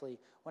partially.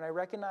 When I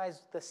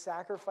recognize the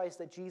sacrifice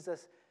that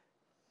Jesus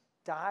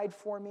died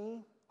for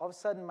me, all of a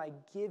sudden my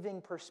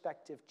giving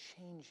perspective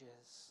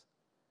changes.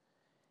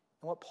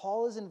 And what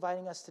Paul is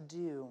inviting us to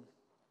do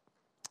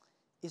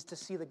is to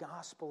see the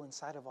gospel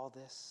inside of all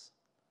this.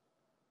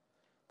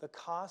 The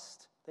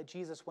cost that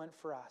Jesus went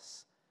for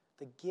us,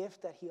 the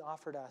gift that He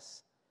offered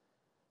us,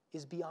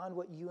 is beyond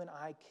what you and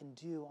I can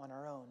do on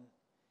our own.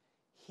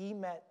 He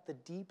met the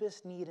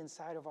deepest need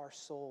inside of our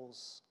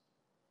souls.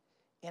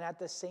 And at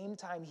the same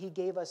time, He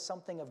gave us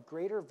something of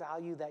greater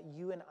value that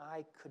you and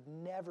I could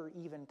never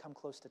even come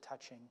close to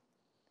touching.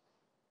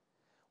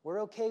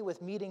 We're okay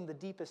with meeting the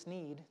deepest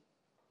need,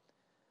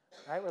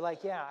 right? We're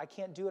like, yeah, I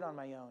can't do it on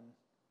my own.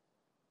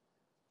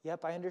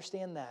 Yep, I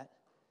understand that.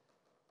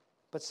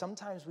 But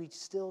sometimes we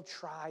still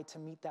try to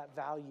meet that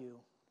value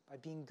by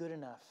being good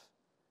enough,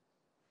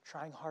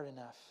 trying hard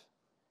enough.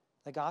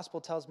 The gospel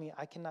tells me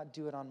I cannot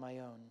do it on my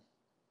own.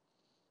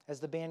 As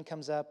the band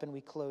comes up and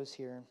we close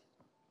here,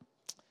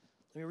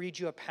 let me read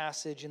you a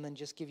passage and then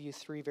just give you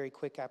 3 very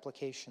quick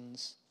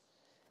applications.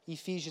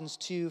 Ephesians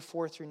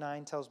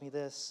 2:4-9 tells me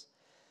this.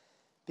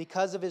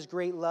 Because of His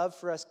great love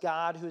for us,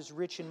 God, who is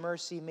rich in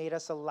mercy, made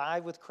us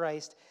alive with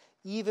Christ,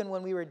 even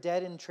when we were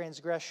dead in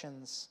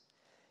transgressions.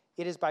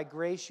 It is by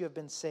grace you have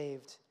been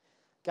saved.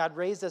 God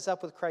raised us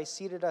up with Christ,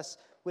 seated us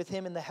with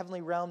Him in the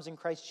heavenly realms in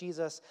Christ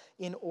Jesus,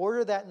 in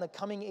order that in the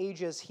coming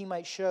ages He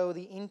might show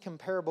the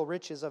incomparable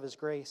riches of His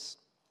grace,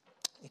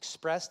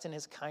 expressed in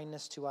His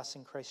kindness to us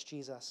in Christ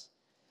Jesus.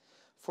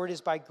 For it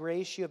is by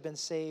grace you have been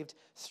saved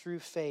through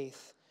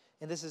faith,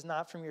 and this is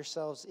not from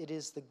yourselves, it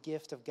is the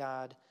gift of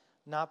God,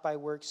 not by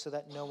works, so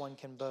that no one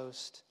can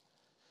boast.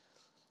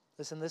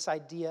 Listen, this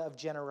idea of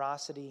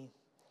generosity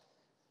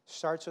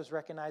starts with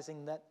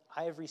recognizing that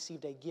I have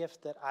received a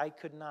gift that I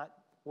could not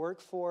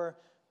work for,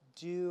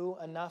 do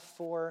enough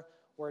for,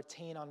 or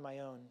attain on my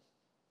own.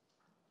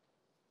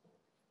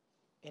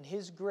 And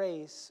His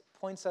grace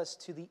points us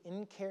to the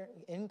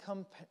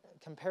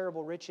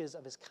incomparable riches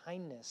of His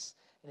kindness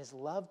and His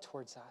love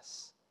towards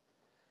us.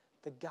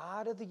 The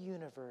God of the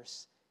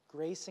universe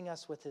gracing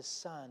us with His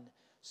Son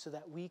so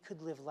that we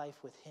could live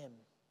life with Him.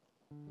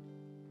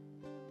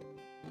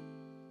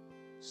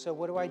 So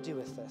what do I do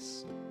with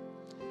this?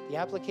 The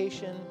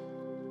application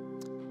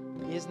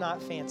is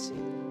not fancy,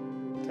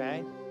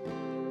 okay?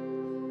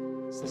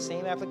 It's the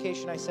same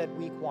application I said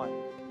week 1.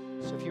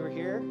 So if you were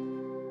here,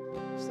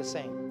 it's the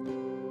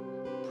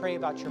same. Pray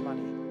about your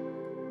money,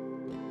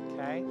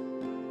 okay?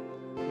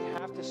 You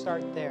have to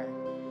start there.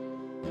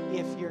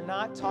 If you're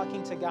not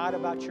talking to God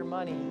about your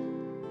money,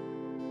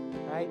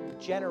 right,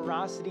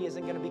 generosity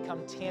isn't going to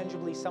become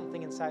tangibly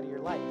something inside of your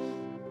life.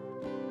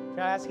 You're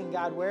not asking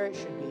God where it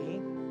should be,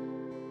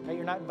 right?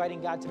 You're not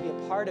inviting God to be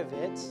a part of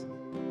it.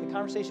 the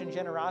conversation of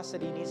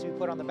generosity needs to be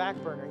put on the back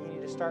burner. You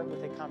need to start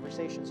with a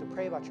conversation. So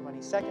pray about your money.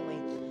 Secondly,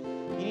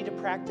 you need to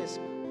practice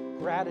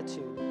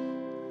gratitude.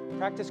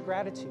 Practice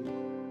gratitude.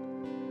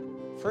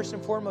 First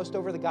and foremost,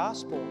 over the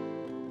gospel.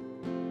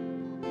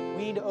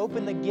 We need to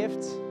open the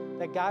gift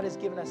that God has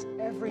given us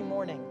every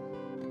morning.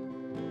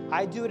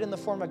 I do it in the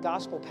form of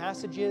gospel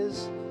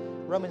passages.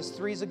 Romans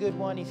 3 is a good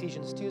one.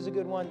 Ephesians 2 is a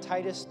good one.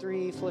 Titus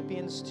 3,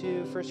 Philippians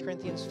 2, 1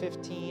 Corinthians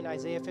 15,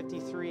 Isaiah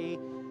 53.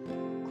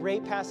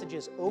 Great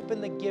passages.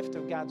 Open the gift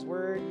of God's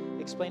word,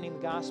 explaining the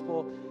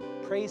gospel.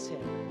 Praise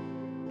Him.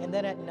 And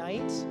then at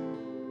night,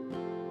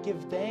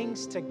 give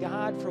thanks to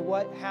God for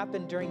what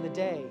happened during the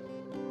day.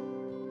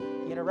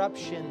 The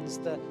interruptions,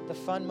 the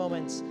fun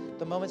moments,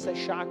 the moments that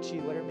shocked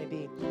you, whatever it may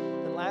be.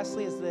 And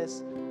lastly is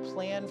this,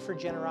 plan for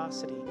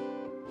generosity.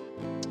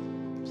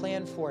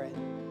 Plan for it.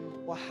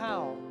 Well,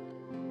 how?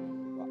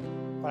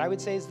 What I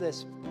would say is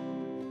this,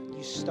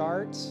 you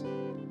start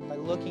by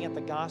looking at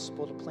the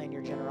gospel to plan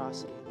your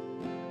generosity.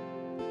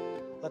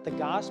 Let the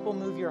gospel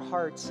move your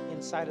hearts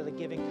inside of the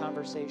giving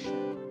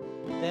conversation.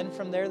 Then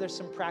from there, there's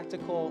some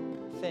practical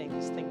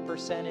things. Think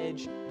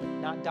percentage,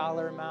 not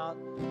dollar amount.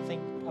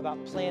 Think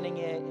about planning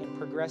it and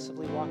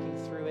progressively walking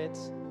through it.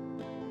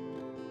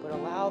 But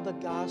allow the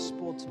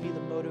gospel to be the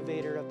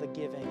motivator of the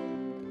giving.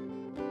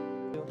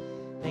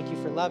 Thank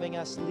you for loving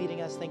us,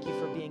 leading us. Thank you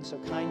for being so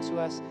kind to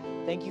us.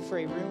 Thank you for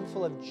a room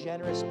full of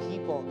generous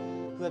people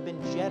who have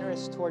been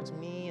generous towards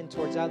me and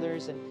towards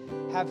others and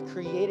have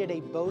created a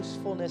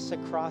boastfulness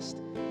across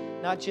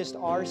not just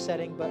our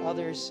setting, but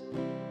others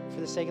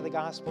for the sake of the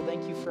gospel.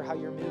 Thank you for how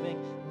you're moving.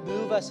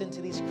 Move us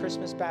into these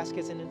Christmas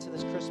baskets and into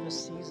this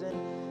Christmas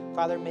season.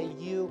 Father, may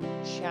you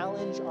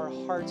challenge our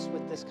hearts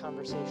with this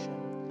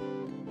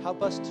conversation.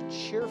 Help us to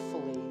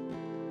cheerfully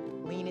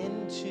lean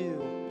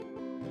into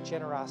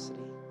generosity.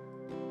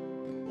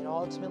 And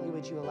ultimately,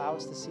 would you allow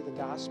us to see the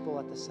gospel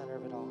at the center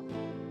of it all?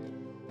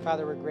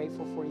 Father, we're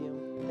grateful for you.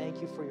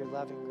 Thank you for your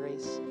love and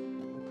grace.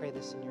 We pray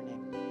this in your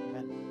name.